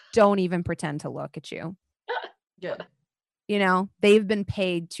don't even pretend to look at you. Good. You know, they've been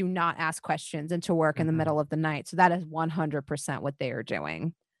paid to not ask questions and to work in the middle of the night. So that is 100% what they are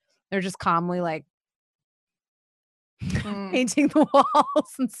doing. They're just calmly like painting the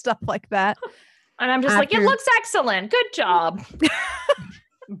walls and stuff like that. And I'm just like, it looks excellent. Good job.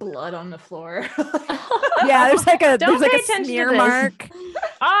 Blood on the floor. Yeah, there's like a smear mark.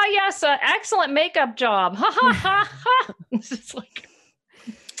 Ah, yes, excellent makeup job. Ha ha ha ha. It's just like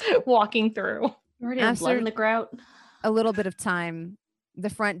walking through. Already have blood in the grout. A little bit of time, the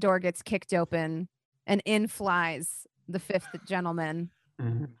front door gets kicked open and in flies the fifth gentleman,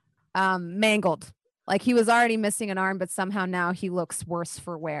 mangled. Like he was already missing an arm, but somehow now he looks worse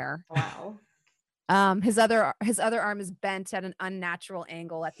for wear. Wow. His other arm is bent at an unnatural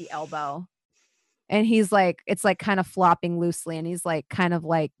angle at the elbow. And he's like, it's like kind of flopping loosely, and he's like kind of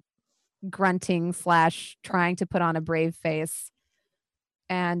like grunting / trying to put on a brave face.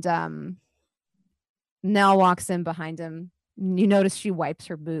 And Nell walks in behind him. You notice she wipes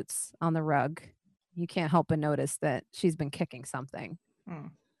her boots on the rug. You can't help but notice that she's been kicking something.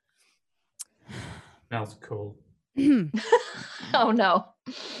 Nell's cool. Oh no.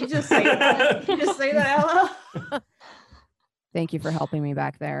 You just say that. You just say that, Ella. Thank you for helping me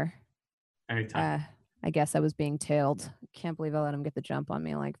back there. Anytime. I guess I was being tailed. Can't believe I let him get the jump on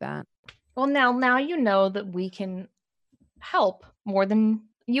me like that. Well, now you know that we can help more than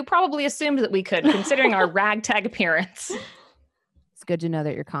you probably assumed that we could, considering our ragtag appearance. It's good to know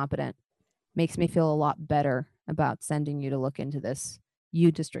that you're competent. Makes me feel a lot better about sending you to look into this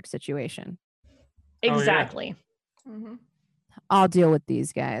U District situation. Exactly. Oh, yeah. I'll deal with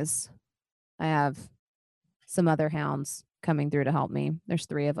these guys. I have some other hounds coming through to help me. There's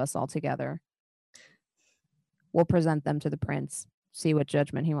 3 of us all together. We'll present them to the prince, see what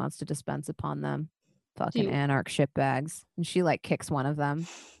judgment he wants to dispense upon them. Fucking anarch shitbags. And she like kicks one of them.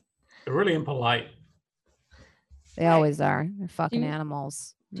 They're really impolite. They always are. They're fucking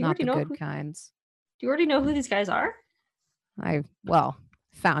animals. Not the good kinds. Do you already know who these guys are?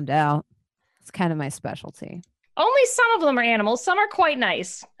 Found out. It's kind of my specialty. Only some of them are animals. Some are quite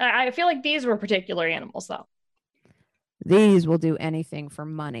nice. I feel like these were particular animals, though. These will do anything for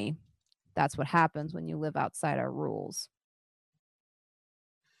money. That's what happens when you live outside our rules.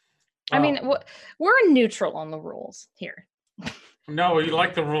 I mean, we're neutral on the rules here. No, you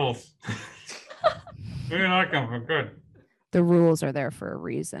like the rules. You like them. We're good. The rules are there for a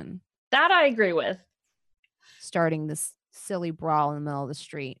reason. That I agree with. Starting this silly brawl in the middle of the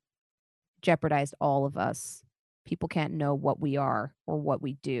street jeopardized all of us. People can't know what we are or what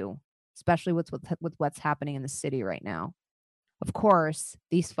we do, especially with what's happening in the city right now. Of course,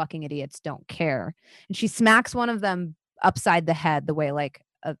 these fucking idiots don't care. And she smacks one of them upside the head the way like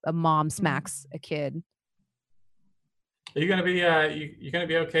a mom smacks a kid. Are you gonna be you gonna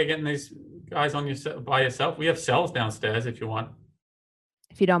be okay getting these guys on by yourself? We have cells downstairs if you want.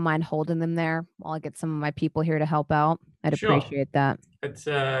 If you don't mind holding them there while I get some of my people here to help out, I'd appreciate that.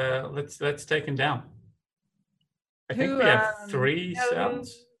 Let's take them down. I think we have 3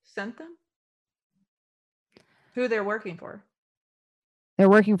 cells. Sent them? Who they're working for? They're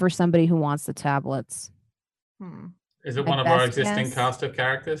working for somebody who wants the tablets. Is it one of our existing cast of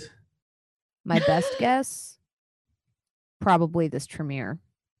characters? My best guess? Probably this Tremere.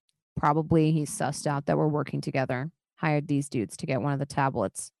 Probably he's sussed out that we're working together. Hired these dudes to get one of the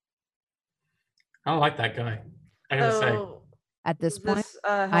tablets. I don't like that guy. I gotta say. At this point,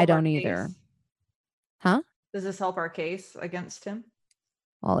 I don't either. Huh? Does this help our case against him?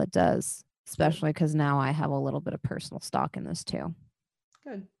 Well, it does. Especially because now I have a little bit of personal stock in this too.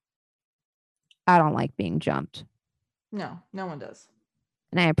 Good. I don't like being jumped. No one does.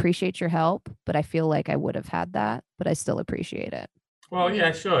 And I appreciate your help, but I feel like I would have had that, but I still appreciate it. Well,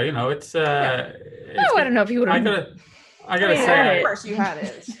 yeah, sure. You know, it's. I don't know if you would have. I gotta say, of course you had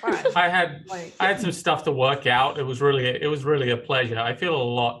it. It's fine. I had some stuff to work out. It was really a pleasure. I feel a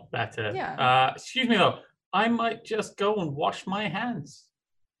lot better. Yeah. Excuse me though. I might just go and wash my hands.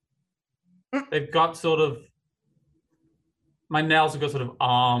 They've got my nails have got sort of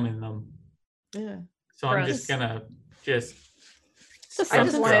arm in them. Yeah. So I'm just gonna I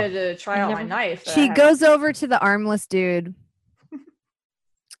just wanted to try out my knife. She goes over to the armless dude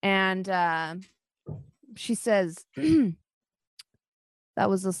and she says, that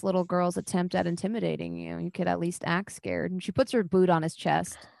was this little girl's attempt at intimidating you. You could at least act scared. And she puts her boot on his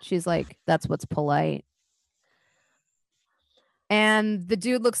chest. She's like, that's what's polite. And the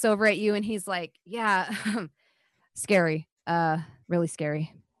dude looks over at you and he's like, yeah, scary, really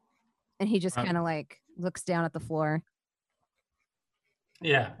scary. And he just kind of like looks down at the floor.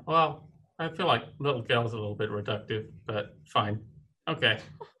 Yeah, well, I feel like little girl's a little bit reductive, but fine. Okay.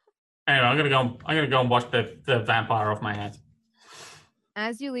 Anyway, I'm gonna go and wash the vampire off my hands.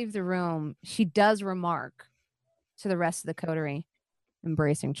 As you leave the room, she does remark to the rest of the coterie,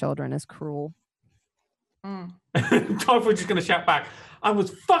 embracing children is cruel. Todd just gonna shout back, I was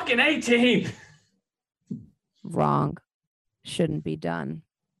fucking 18. Wrong. Shouldn't be done.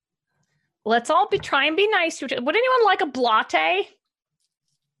 Let's all try and be nice to each other. Would anyone like a latte?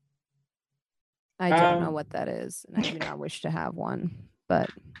 I don't know what that is, and I do not wish to have one. but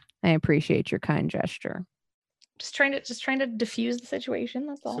I appreciate your kind gesture. Just trying to diffuse the situation.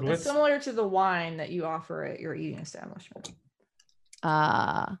 That's all. So It's similar to the wine that you offer at your eating establishment.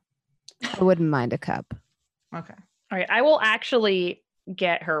 I wouldn't mind a cup. Okay. All right, I will actually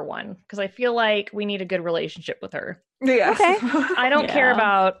get her one because I feel like we need a good relationship with her. Yeah. Okay. I don't care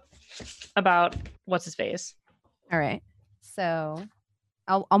about what's his face. All right. So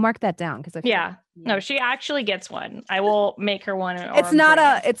I'll mark that down because I feel Yeah. No, she actually gets one. I will make her one. it's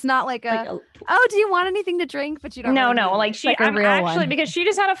not like a oh, do you want anything to drink? But you don't. No, really no. need it. Like It's she, a I'm real actually one. because she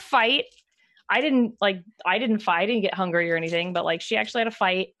just had a fight. I didn't fight. I didn't get hungry or anything, but like she actually had a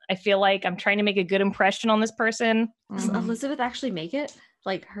fight. I feel like I'm trying to make a good impression on this person. Does Elizabeth actually make it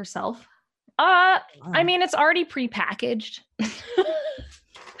like herself? I mean, it's already prepackaged.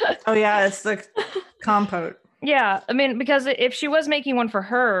 Oh yeah, it's the compote. Yeah, I mean, because if she was making one for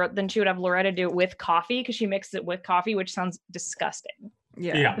her, then she would have Loretta do it with coffee because she mixes it with coffee, which sounds disgusting.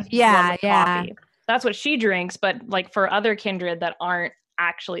 Yeah. Yeah. Coffee. That's what she drinks, but like for other kindred that aren't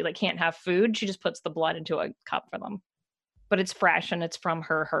actually like can't have food, she just puts the blood into a cup for them. But it's fresh and it's from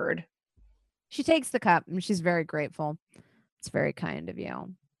her herd. She takes the cup and she's very grateful. It's very kind of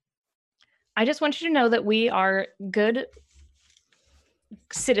you. I just want you to know that we are good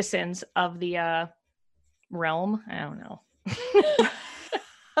citizens of the realm. I don't know.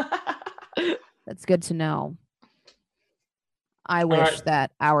 That's good to know. I wish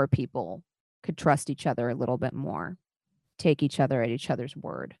that our people could trust each other a little bit more, take each other at each other's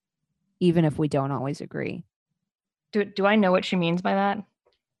word, even if we don't always agree. Do I know what she means by that?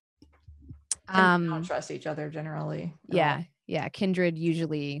 Don't trust each other generally. Yeah. Kindred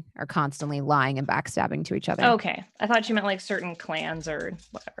usually are constantly lying and backstabbing to each other. Okay. I thought you meant like certain clans or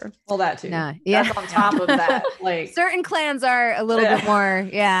whatever. Well, that too. Nah, yeah. That's on top of that. Like Certain clans are a little bit more,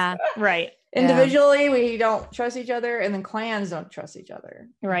 yeah. Right. individually, we don't trust each other, and then clans don't trust each other.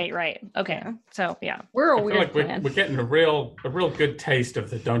 Right. Okay. Yeah. So yeah. We're a I feel weird like clan. we're getting a real good taste of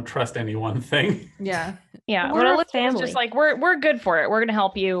the don't trust anyone thing. Yeah. Yeah. We're But a Elizabeth was family. just like we're good for it. We're gonna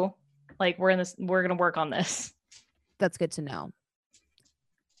help you. Like we're gonna work on this. That's good to know. All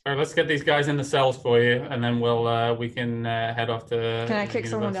right, let's get these guys in the cells for you, and then we can head off to. Can I kick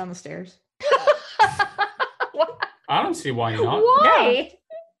someone university. down the stairs? What? I don't see why not. Why?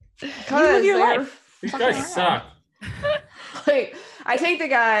 You live your life. These guys suck. Like, I take the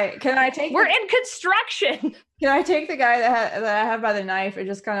guy. Can I take? We're in construction. Can I take the guy that I have by the knife and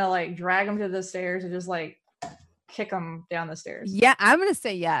just kind of like drag him to the stairs and just like kick him down the stairs? Yeah, I'm gonna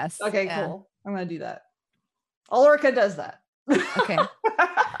say yes. Okay, Yeah. cool. I'm gonna do that. Ulrika does that. Okay.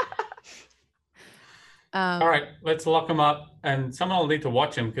 All right, let's lock them up, and someone will need to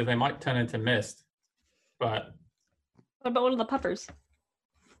watch them because they might turn into mist. But What about one of the puppers?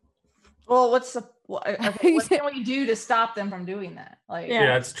 Well, what can we do to stop them from doing that? Like,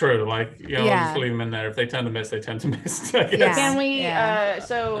 yeah, it's true. Like, Yeah. just leave them in there. If they turn to mist, they turn to mist. I guess. Yeah. can we? Yeah.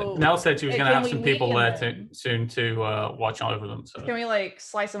 So Nell said she was going to Can have some we people weaken there them? soon to watch over them. So. can we like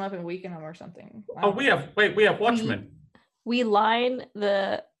slice them up and weaken them or something? I Oh, don't we know. have watchmen. We line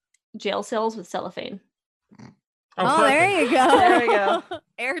the jail cells with cellophane. Oh, there perfect. you go. There we go.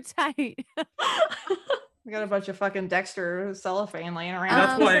 Airtight. We got a bunch of fucking Dexter cellophane laying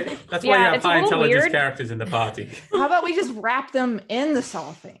around. That's why Yeah, you have it's a high little intelligence weird. characters in the party. How about we just wrap them in the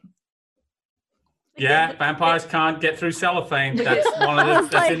cellophane? Yeah, vampires can't get through cellophane. We That's get- one of I the was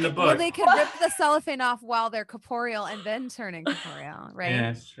that's like, in the well, book. they could rip the cellophane off while they're corporeal and then turn incorporeal, right? Yeah,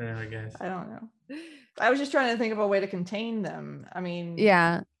 it's true, I guess. I don't know. I was just trying to think of a way to contain them. I mean,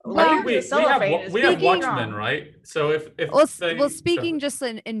 Yeah. I layering think we, the we cellophane have is we have pretty watchmen, strong. right? So if Well, they, well, speaking just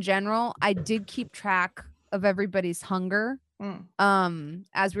in general, I did keep track of everybody's hunger.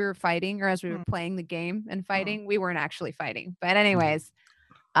 As we were fighting or as we were playing the game and fighting. We weren't actually fighting, but anyways,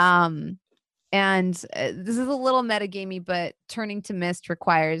 and this is a little metagamey, but turning to mist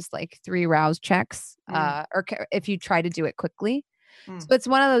requires like 3 rouse checks, if you try to do it quickly. So it's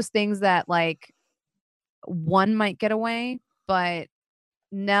one of those things that like one might get away, but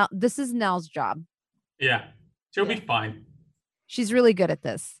now this is Nell's job. yeah, she'll be fine. She's really good at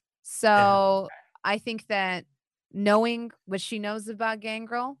this. So I think that knowing what she knows about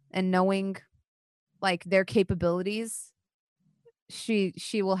Gangrel and knowing like their capabilities, she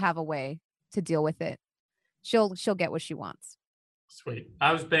will have a way to deal with it. She'll get what she wants. Sweet.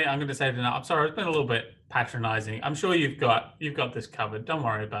 I'm going to say tonight. I'm sorry, it's been a little bit patronizing. I'm sure you've got this covered. Don't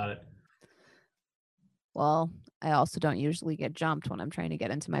worry about it. Well, I also don't usually get jumped when I'm trying to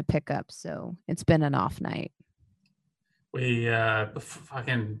get into my pickup, so it's been an off night. We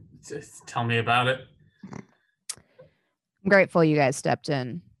fucking tell me about it. I'm grateful you guys stepped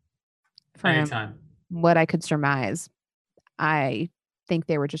in. For Anytime. what I could surmise, I think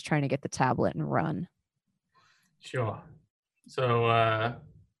they were just trying to get the tablet and run. Sure. So,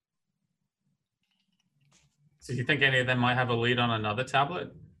 so you think any of them might have a lead on another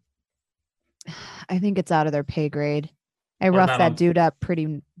tablet? I think it's out of their pay grade. I What roughed about that on- dude up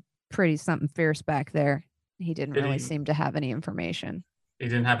pretty something fierce back there. He didn't Did really he- seem to have any information. He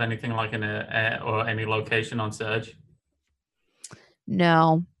didn't have anything like or any location on Surge?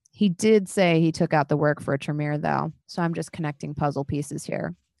 No, he did say he took out the work for a Tremere, though. So I'm just connecting puzzle pieces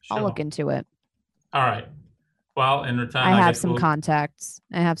here. I'll look Sure. into it. All right. Well, in return, I have guess some we'll- contacts.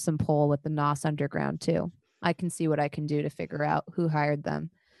 I have some pull with the NOS Underground, too. I can see what I can do to figure out who hired them.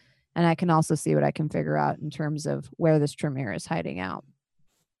 And I can also see what I can figure out in terms of where this Tremere is hiding out.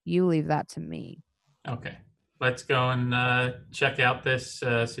 You leave that to me. Okay. Let's go and check out this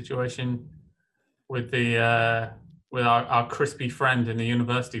situation with the with our crispy friend in the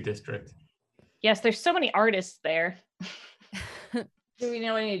university district. Yes, there's so many artists there. Do we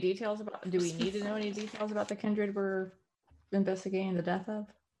know any details about? Do we need to know any details about the kindred we're investigating the death of?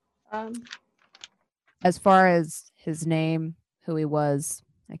 As far as his name, who he was,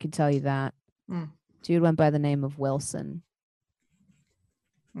 I can tell you that. Dude went by the name of Wilson.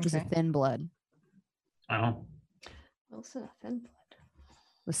 He was a Okay. thin blood. Oh. Wilson, a thin blood.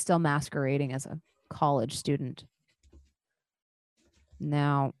 Was still masquerading as a college student.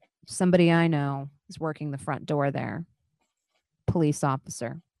 Now, somebody I know is working the front door there. Police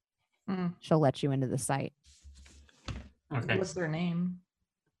officer. She'll let you into the site. Okay. What's their name?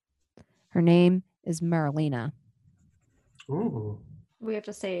 Her name is Marilena. Ooh. We have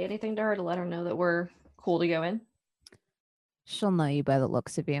to say anything to her to let her know that we're cool to go in. She'll know you by the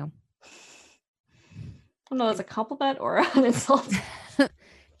looks of you. I don't know, as a compliment or an insult.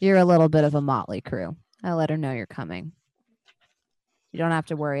 You're a little bit of a motley crew. I'll let her know you're coming. You don't have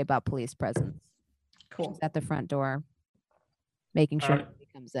to worry about police presence. Cool. She's at the front door, making sure Alright. nobody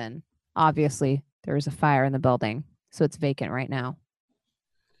comes in. Obviously, there is a fire in the building, so it's vacant right now.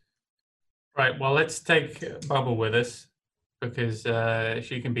 Right. Well, let's take Bubba with us because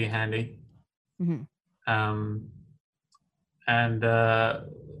she can be handy. Mhm. And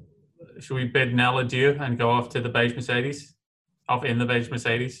should we bid Nell adieu and go off to the beige Mercedes? Off in the beige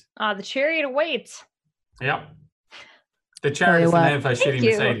Mercedes? The chariot awaits. Yep. The Tell chariot you is the what. name of her shitty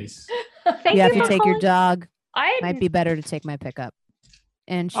you. Mercedes. Thank You have to for take your calling- dog. I Might be better to take my pickup.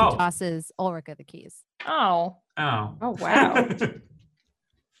 And she Oh. tosses Ulrika the keys. Oh, Oh. Oh, wow.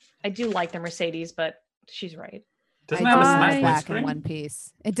 I do like the Mercedes, but she's right. Doesn't I have a do want smash it back in windscreen? one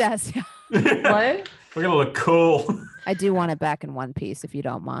piece. It does. What? We're gonna look cool. I do want it back in one piece if you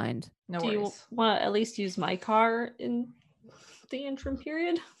don't mind. No Do worries. you want to at least use my car in the interim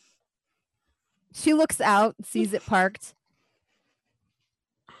period? She looks out, sees it parked.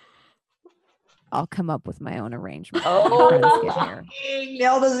 I'll come up with my own arrangement. when my friends get here.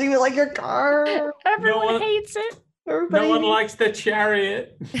 Nell doesn't even like your car. Everyone one- hates it. Everybody, No one likes the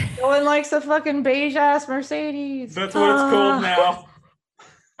chariot. no one likes the fucking beige ass Mercedes. That's what it's called now.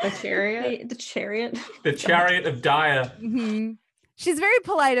 The chariot. The chariot. The chariot of Dyer. Mhm. She's very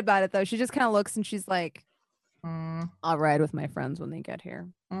polite about it, though. She just kind of looks and she's like, I'll ride with my friends when they get here.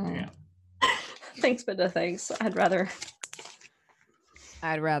 Yeah. Thanks, but no thanks. I'd rather.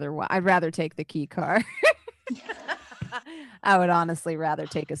 I'd rather take the key car. I would honestly rather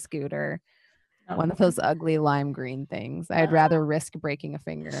take a scooter. One of those ugly lime green things. I'd rather risk breaking a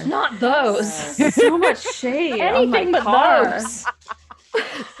finger. Not those. So much shade. on my Anything but car. those.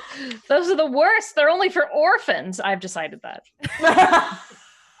 Those are the worst. They're only for orphans. I've decided that.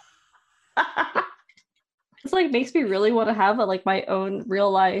 It's like makes me really want to have my own real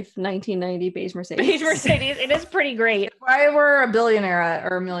life 1990 beige Mercedes. Beige Mercedes. It is pretty great. If I were a billionaire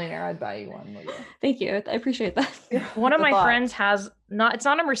or a millionaire, I'd buy you one. Lydia. Thank you. I appreciate that. One of The my thought. friends has it's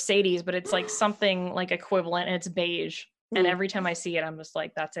not a Mercedes, but it's like something like equivalent and it's beige. And every time I see it, I'm just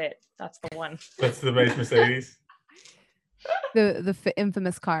like, that's it. That's the one. That's the beige Mercedes. The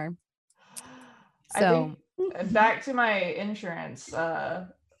infamous car. I So think, back to my insurance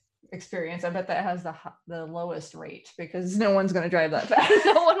experience, I bet that has the lowest rate because no one's going to drive that fast.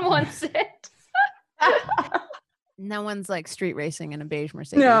 No one wants it. no one's like street racing in a beige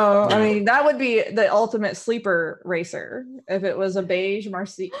Mercedes. No, I mean that would be the ultimate sleeper racer if it was a beige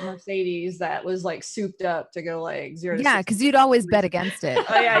Mercedes that was like souped up to go like 0 to Yeah, 60. because you'd always bet against it.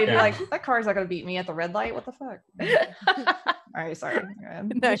 Oh yeah, you'd be Yeah. like, that car's not gonna beat me at the red light. What the fuck? All right, sorry. Go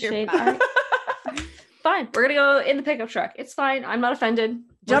ahead. No, you're Shade. fine. Fine. We're gonna go in the pickup truck. It's fine. I'm not offended.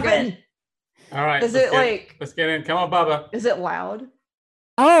 We're Jump good. in. All right. Is let's it get- like? Let's get in. Come on, Bubba. Is it loud?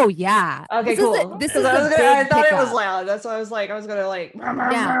 Oh yeah. Okay, This cool. Is this 'Cause is I was a gonna, I big thought it was pickup. loud. That's why I was like, I was gonna like.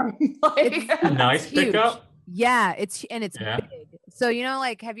 Yeah. like Nice huge. pickup. Yeah, it's Yeah. big. So, you know,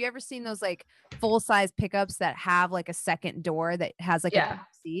 like, have you ever seen those like full-size pickups that have like a second door that has like a back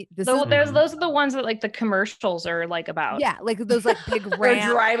seat? Those are the ones that like the commercials are like about. Yeah, like those like big They're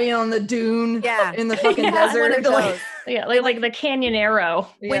ramp. driving on the dune. Yeah. In the fucking desert. One of those. Yeah, like the Canyon Arrow.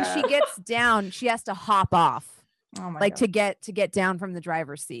 When she gets down, she has to hop off. Oh my like God. to get down from the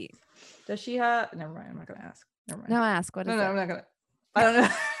driver's seat. Does she have? Never mind. I'm not gonna ask. Never mind. No, ask. What is No, it? I'm not gonna. I don't know.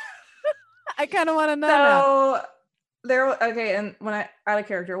 I kind of want to know. now. So okay, and when I out of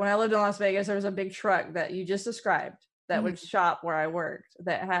character, when I lived in Las Vegas, there was a big truck that you just described that would shop where I worked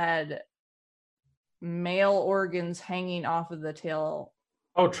that had male organs hanging off of the tail.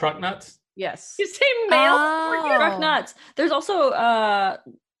 Oh, truck nuts? Yes. You say male Oh. Truck nuts. There's also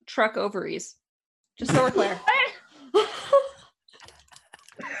truck ovaries. Just so we're clear.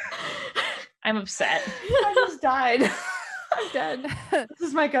 I'm upset. I just died. I'm dead. This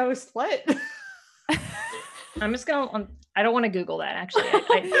is my ghost. What? I'm just gonna. I don't want to Google that. Actually, I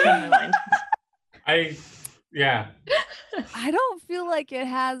changed my mind. I don't feel like it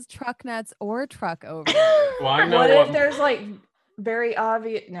has truck nuts or truck over. Well, I know What if there's like very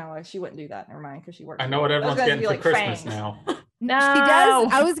obvious? No, she wouldn't do that. Never mind, because she works. I know what everyone's Those guys getting be for like Christmas fangs. now. No, She does.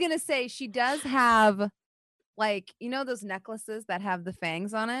 I was gonna say she does have, like, you know, those necklaces that have the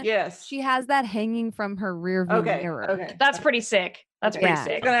fangs on it. Yes. She has that hanging from her rear view mirror. Okay. That's pretty sick. That's Okay.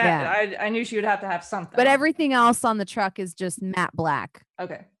 pretty Yeah. sick. I knew she would have to have something. But everything else on the truck is just matte black,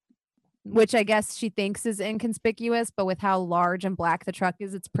 Okay. which I guess she thinks is inconspicuous. But with how large and black the truck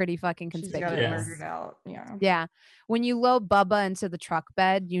is, it's pretty fucking She's got it conspicuous. murdered out. Yeah. Yeah. When you load Bubba into the truck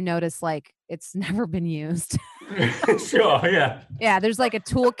bed, you notice like it's never been used. Sure, yeah. Yeah, there's like a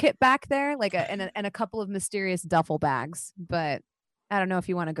toolkit back there, like and a couple of mysterious duffel bags. But I don't know if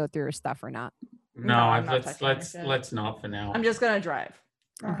you want to go through her stuff or not. No, I'm not let's touching that shit. let's not for now. I'm just gonna drive.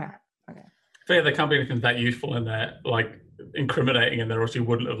 Okay. Okay. I figure the company isn't that useful in there, like incriminating in there, or she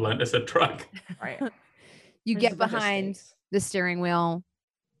wouldn't have lent us a truck. Right. You There's get a bunch of behind stakes. the steering wheel.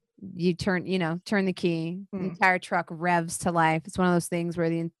 You turn the key. The entire truck revs to life. It's one of those things where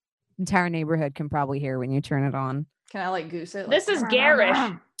the entire neighborhood can probably hear when you turn it on. Can I like goose it? This is garish.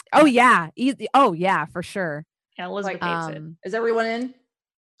 Oh yeah, easy. Oh yeah, for sure. Yeah, Elizabeth hates it. Is everyone in?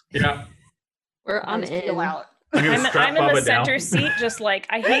 Yeah. I'm Let's peel in. out. I'm gonna I'm strap in the Bubba center down. seat, just like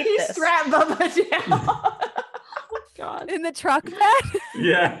I hate He this. strapped Bubba down. God. In the truck bed.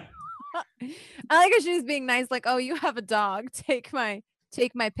 Yeah. I like how she's being nice, like, oh, you have a dog. Take my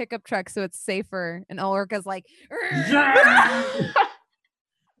pickup truck so it's safer. And Ulrika's like,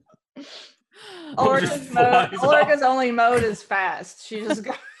 Ulrika's only mode is fast. She just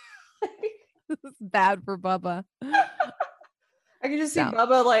goes. this is bad for Bubba. I can just see So-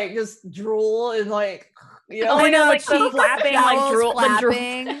 Bubba like just drool and like, you know, Oh my God, like the cheeks, flapping, like jowls drool, the drool.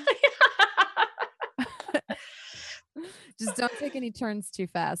 flapping. Just don't take any turns too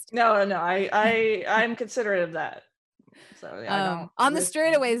fast. No, I'm considerate of that. So yeah, I don't On the risk-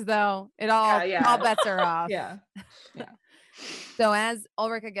 straightaways, though, all bets are off. Yeah. So as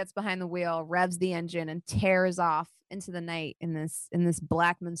Ulrika gets behind the wheel, revs the engine, and tears off into the night in this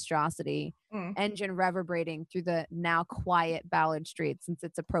black monstrosity, engine reverberating through the now quiet Ballard Street since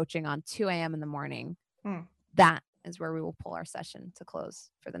it's approaching on 2 a.m. in the morning. That is where we will pull our session to close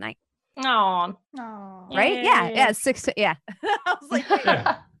for the night. Aw. Right? Yeah. 6 to I was like,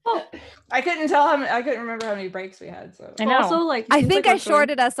 Yeah. I couldn't tell I couldn't remember how many breaks we had. So I know. Also, like I seems think like I we're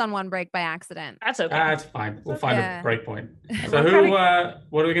shorted us on one break by accident. That's okay. That's fine. We'll find Yeah. a break point. So who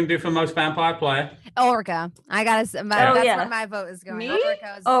what are we gonna do for most vampire player? Ulrika. I gotta say, Oh, that's yeah. where my vote is going. Me?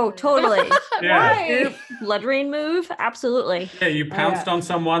 Ulrika is Oh, totally. Yeah. Your lettering move, absolutely. Yeah, you pounced on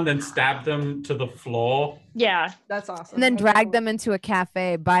someone, then stabbed them to the floor. Yeah. That's awesome. And then That's drag cool. them into a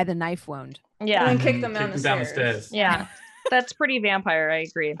cafe by the knife wound. Yeah. And then kick them Kick down, them down the stairs. Yeah. That's pretty vampire. I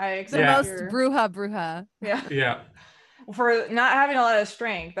agree. I The accept Yeah. most your- bruja. Yeah. Yeah. For not having a lot of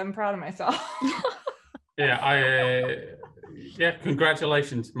strength, I'm proud of myself. Yeah, yeah,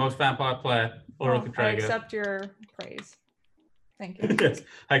 congratulations. Most vampire player, Ulrika I Traeger. accept your praise. Thank you. Yes,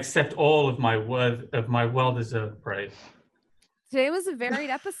 I accept all of my well-deserved praise. Today was a varied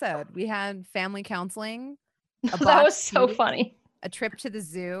episode. We had family counseling, a That box was so meeting, funny. a trip to the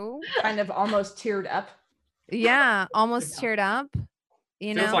zoo. Kind of almost teared up. Yeah, almost teared up.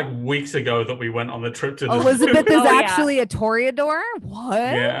 You Feels know, like weeks ago that we went on the trip to the Elizabeth zoo. is Oh, yeah. actually a toreador. What?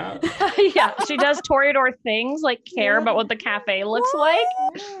 Yeah. Yeah. She does Toreador things, like care about what the cafe looks like.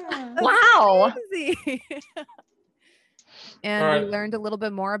 That's Wow. crazy. And All we right. learned a little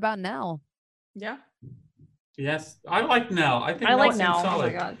bit more about Nell. Yeah. Yes, I like Nell. I think I like Nell seems Nell. Oh my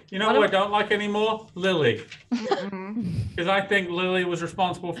solid. god. You know What who I am- don't like anymore? Lily. Because I think Lily was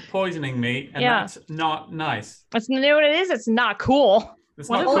responsible for poisoning me, and Yeah. that's not nice. That's you know what it is. It's not cool. It's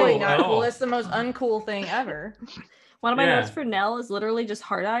What not if, cool Totally like, at not cool. all. It's the most uncool thing ever. One of my Yeah. notes for Nell is literally just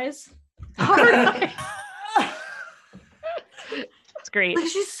hard eyes. It's great. Like,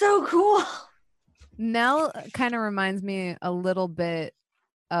 she's so cool. Nell kind of reminds me a little bit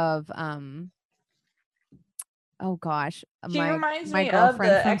of oh gosh, She reminds my me of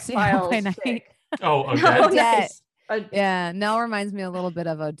girlfriend the from Seattle by X-Files Night. chick. Oh, okay. Oh, Odette. nice. Yeah, Nell reminds me a little bit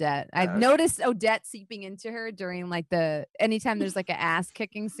of Odette. I've Okay. noticed Odette seeping into her during like anytime there's like an ass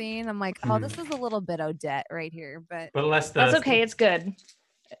kicking scene. I'm like, oh, this is a little bit Odette right here, but less That's thirsty. okay. It's good.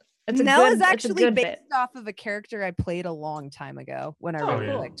 It's a Nell good, is it's a actually good based bit. off of a character I played a long time ago when I Oh, was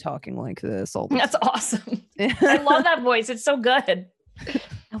yeah. like talking like this all the That's awesome. time. I love that voice. It's so good.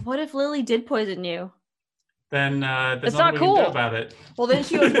 And what if Lily did poison you? Then there's It's nothing not we can do cool. about it. Well, then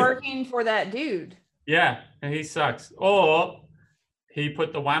she was working for that dude. Yeah, and he sucks. Or he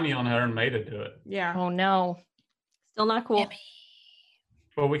put the whammy on her and made her do it. Yeah. Oh no. Still not cool.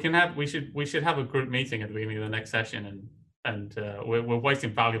 Well, we should have a group meeting at the beginning of the next session, and we're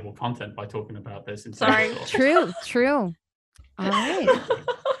wasting valuable content by talking about this. Sorry. True. All right.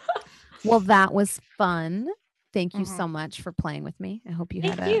 Well, that was fun. Thank you so much for playing with me. I hope you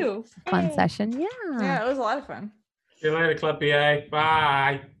had Thank a you. fun Yay. session. Yeah. Yeah, it was a lot of fun. See you later, Club PA.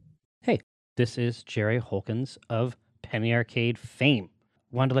 Bye. This is Jerry Holkins of Penny Arcade fame.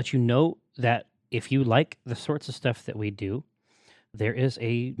 Wanted to let you know that if you like the sorts of stuff that we do, there is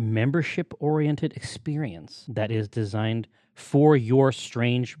a membership-oriented experience that is designed for your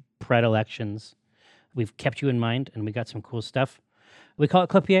strange predilections. We've kept you in mind, and we got some cool stuff. We call it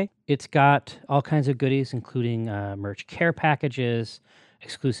Club PA. It's got all kinds of goodies, including merch care packages,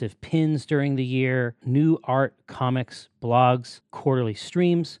 exclusive pins during the year, new art, comics, blogs, quarterly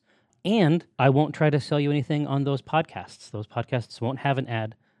streams, and I won't try to sell you anything on those podcasts. Those podcasts won't have an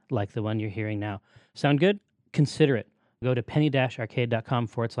ad like the one you're hearing now. Sound good? Consider it. Go to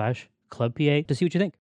penny-arcade.com/clubpa to see what you think.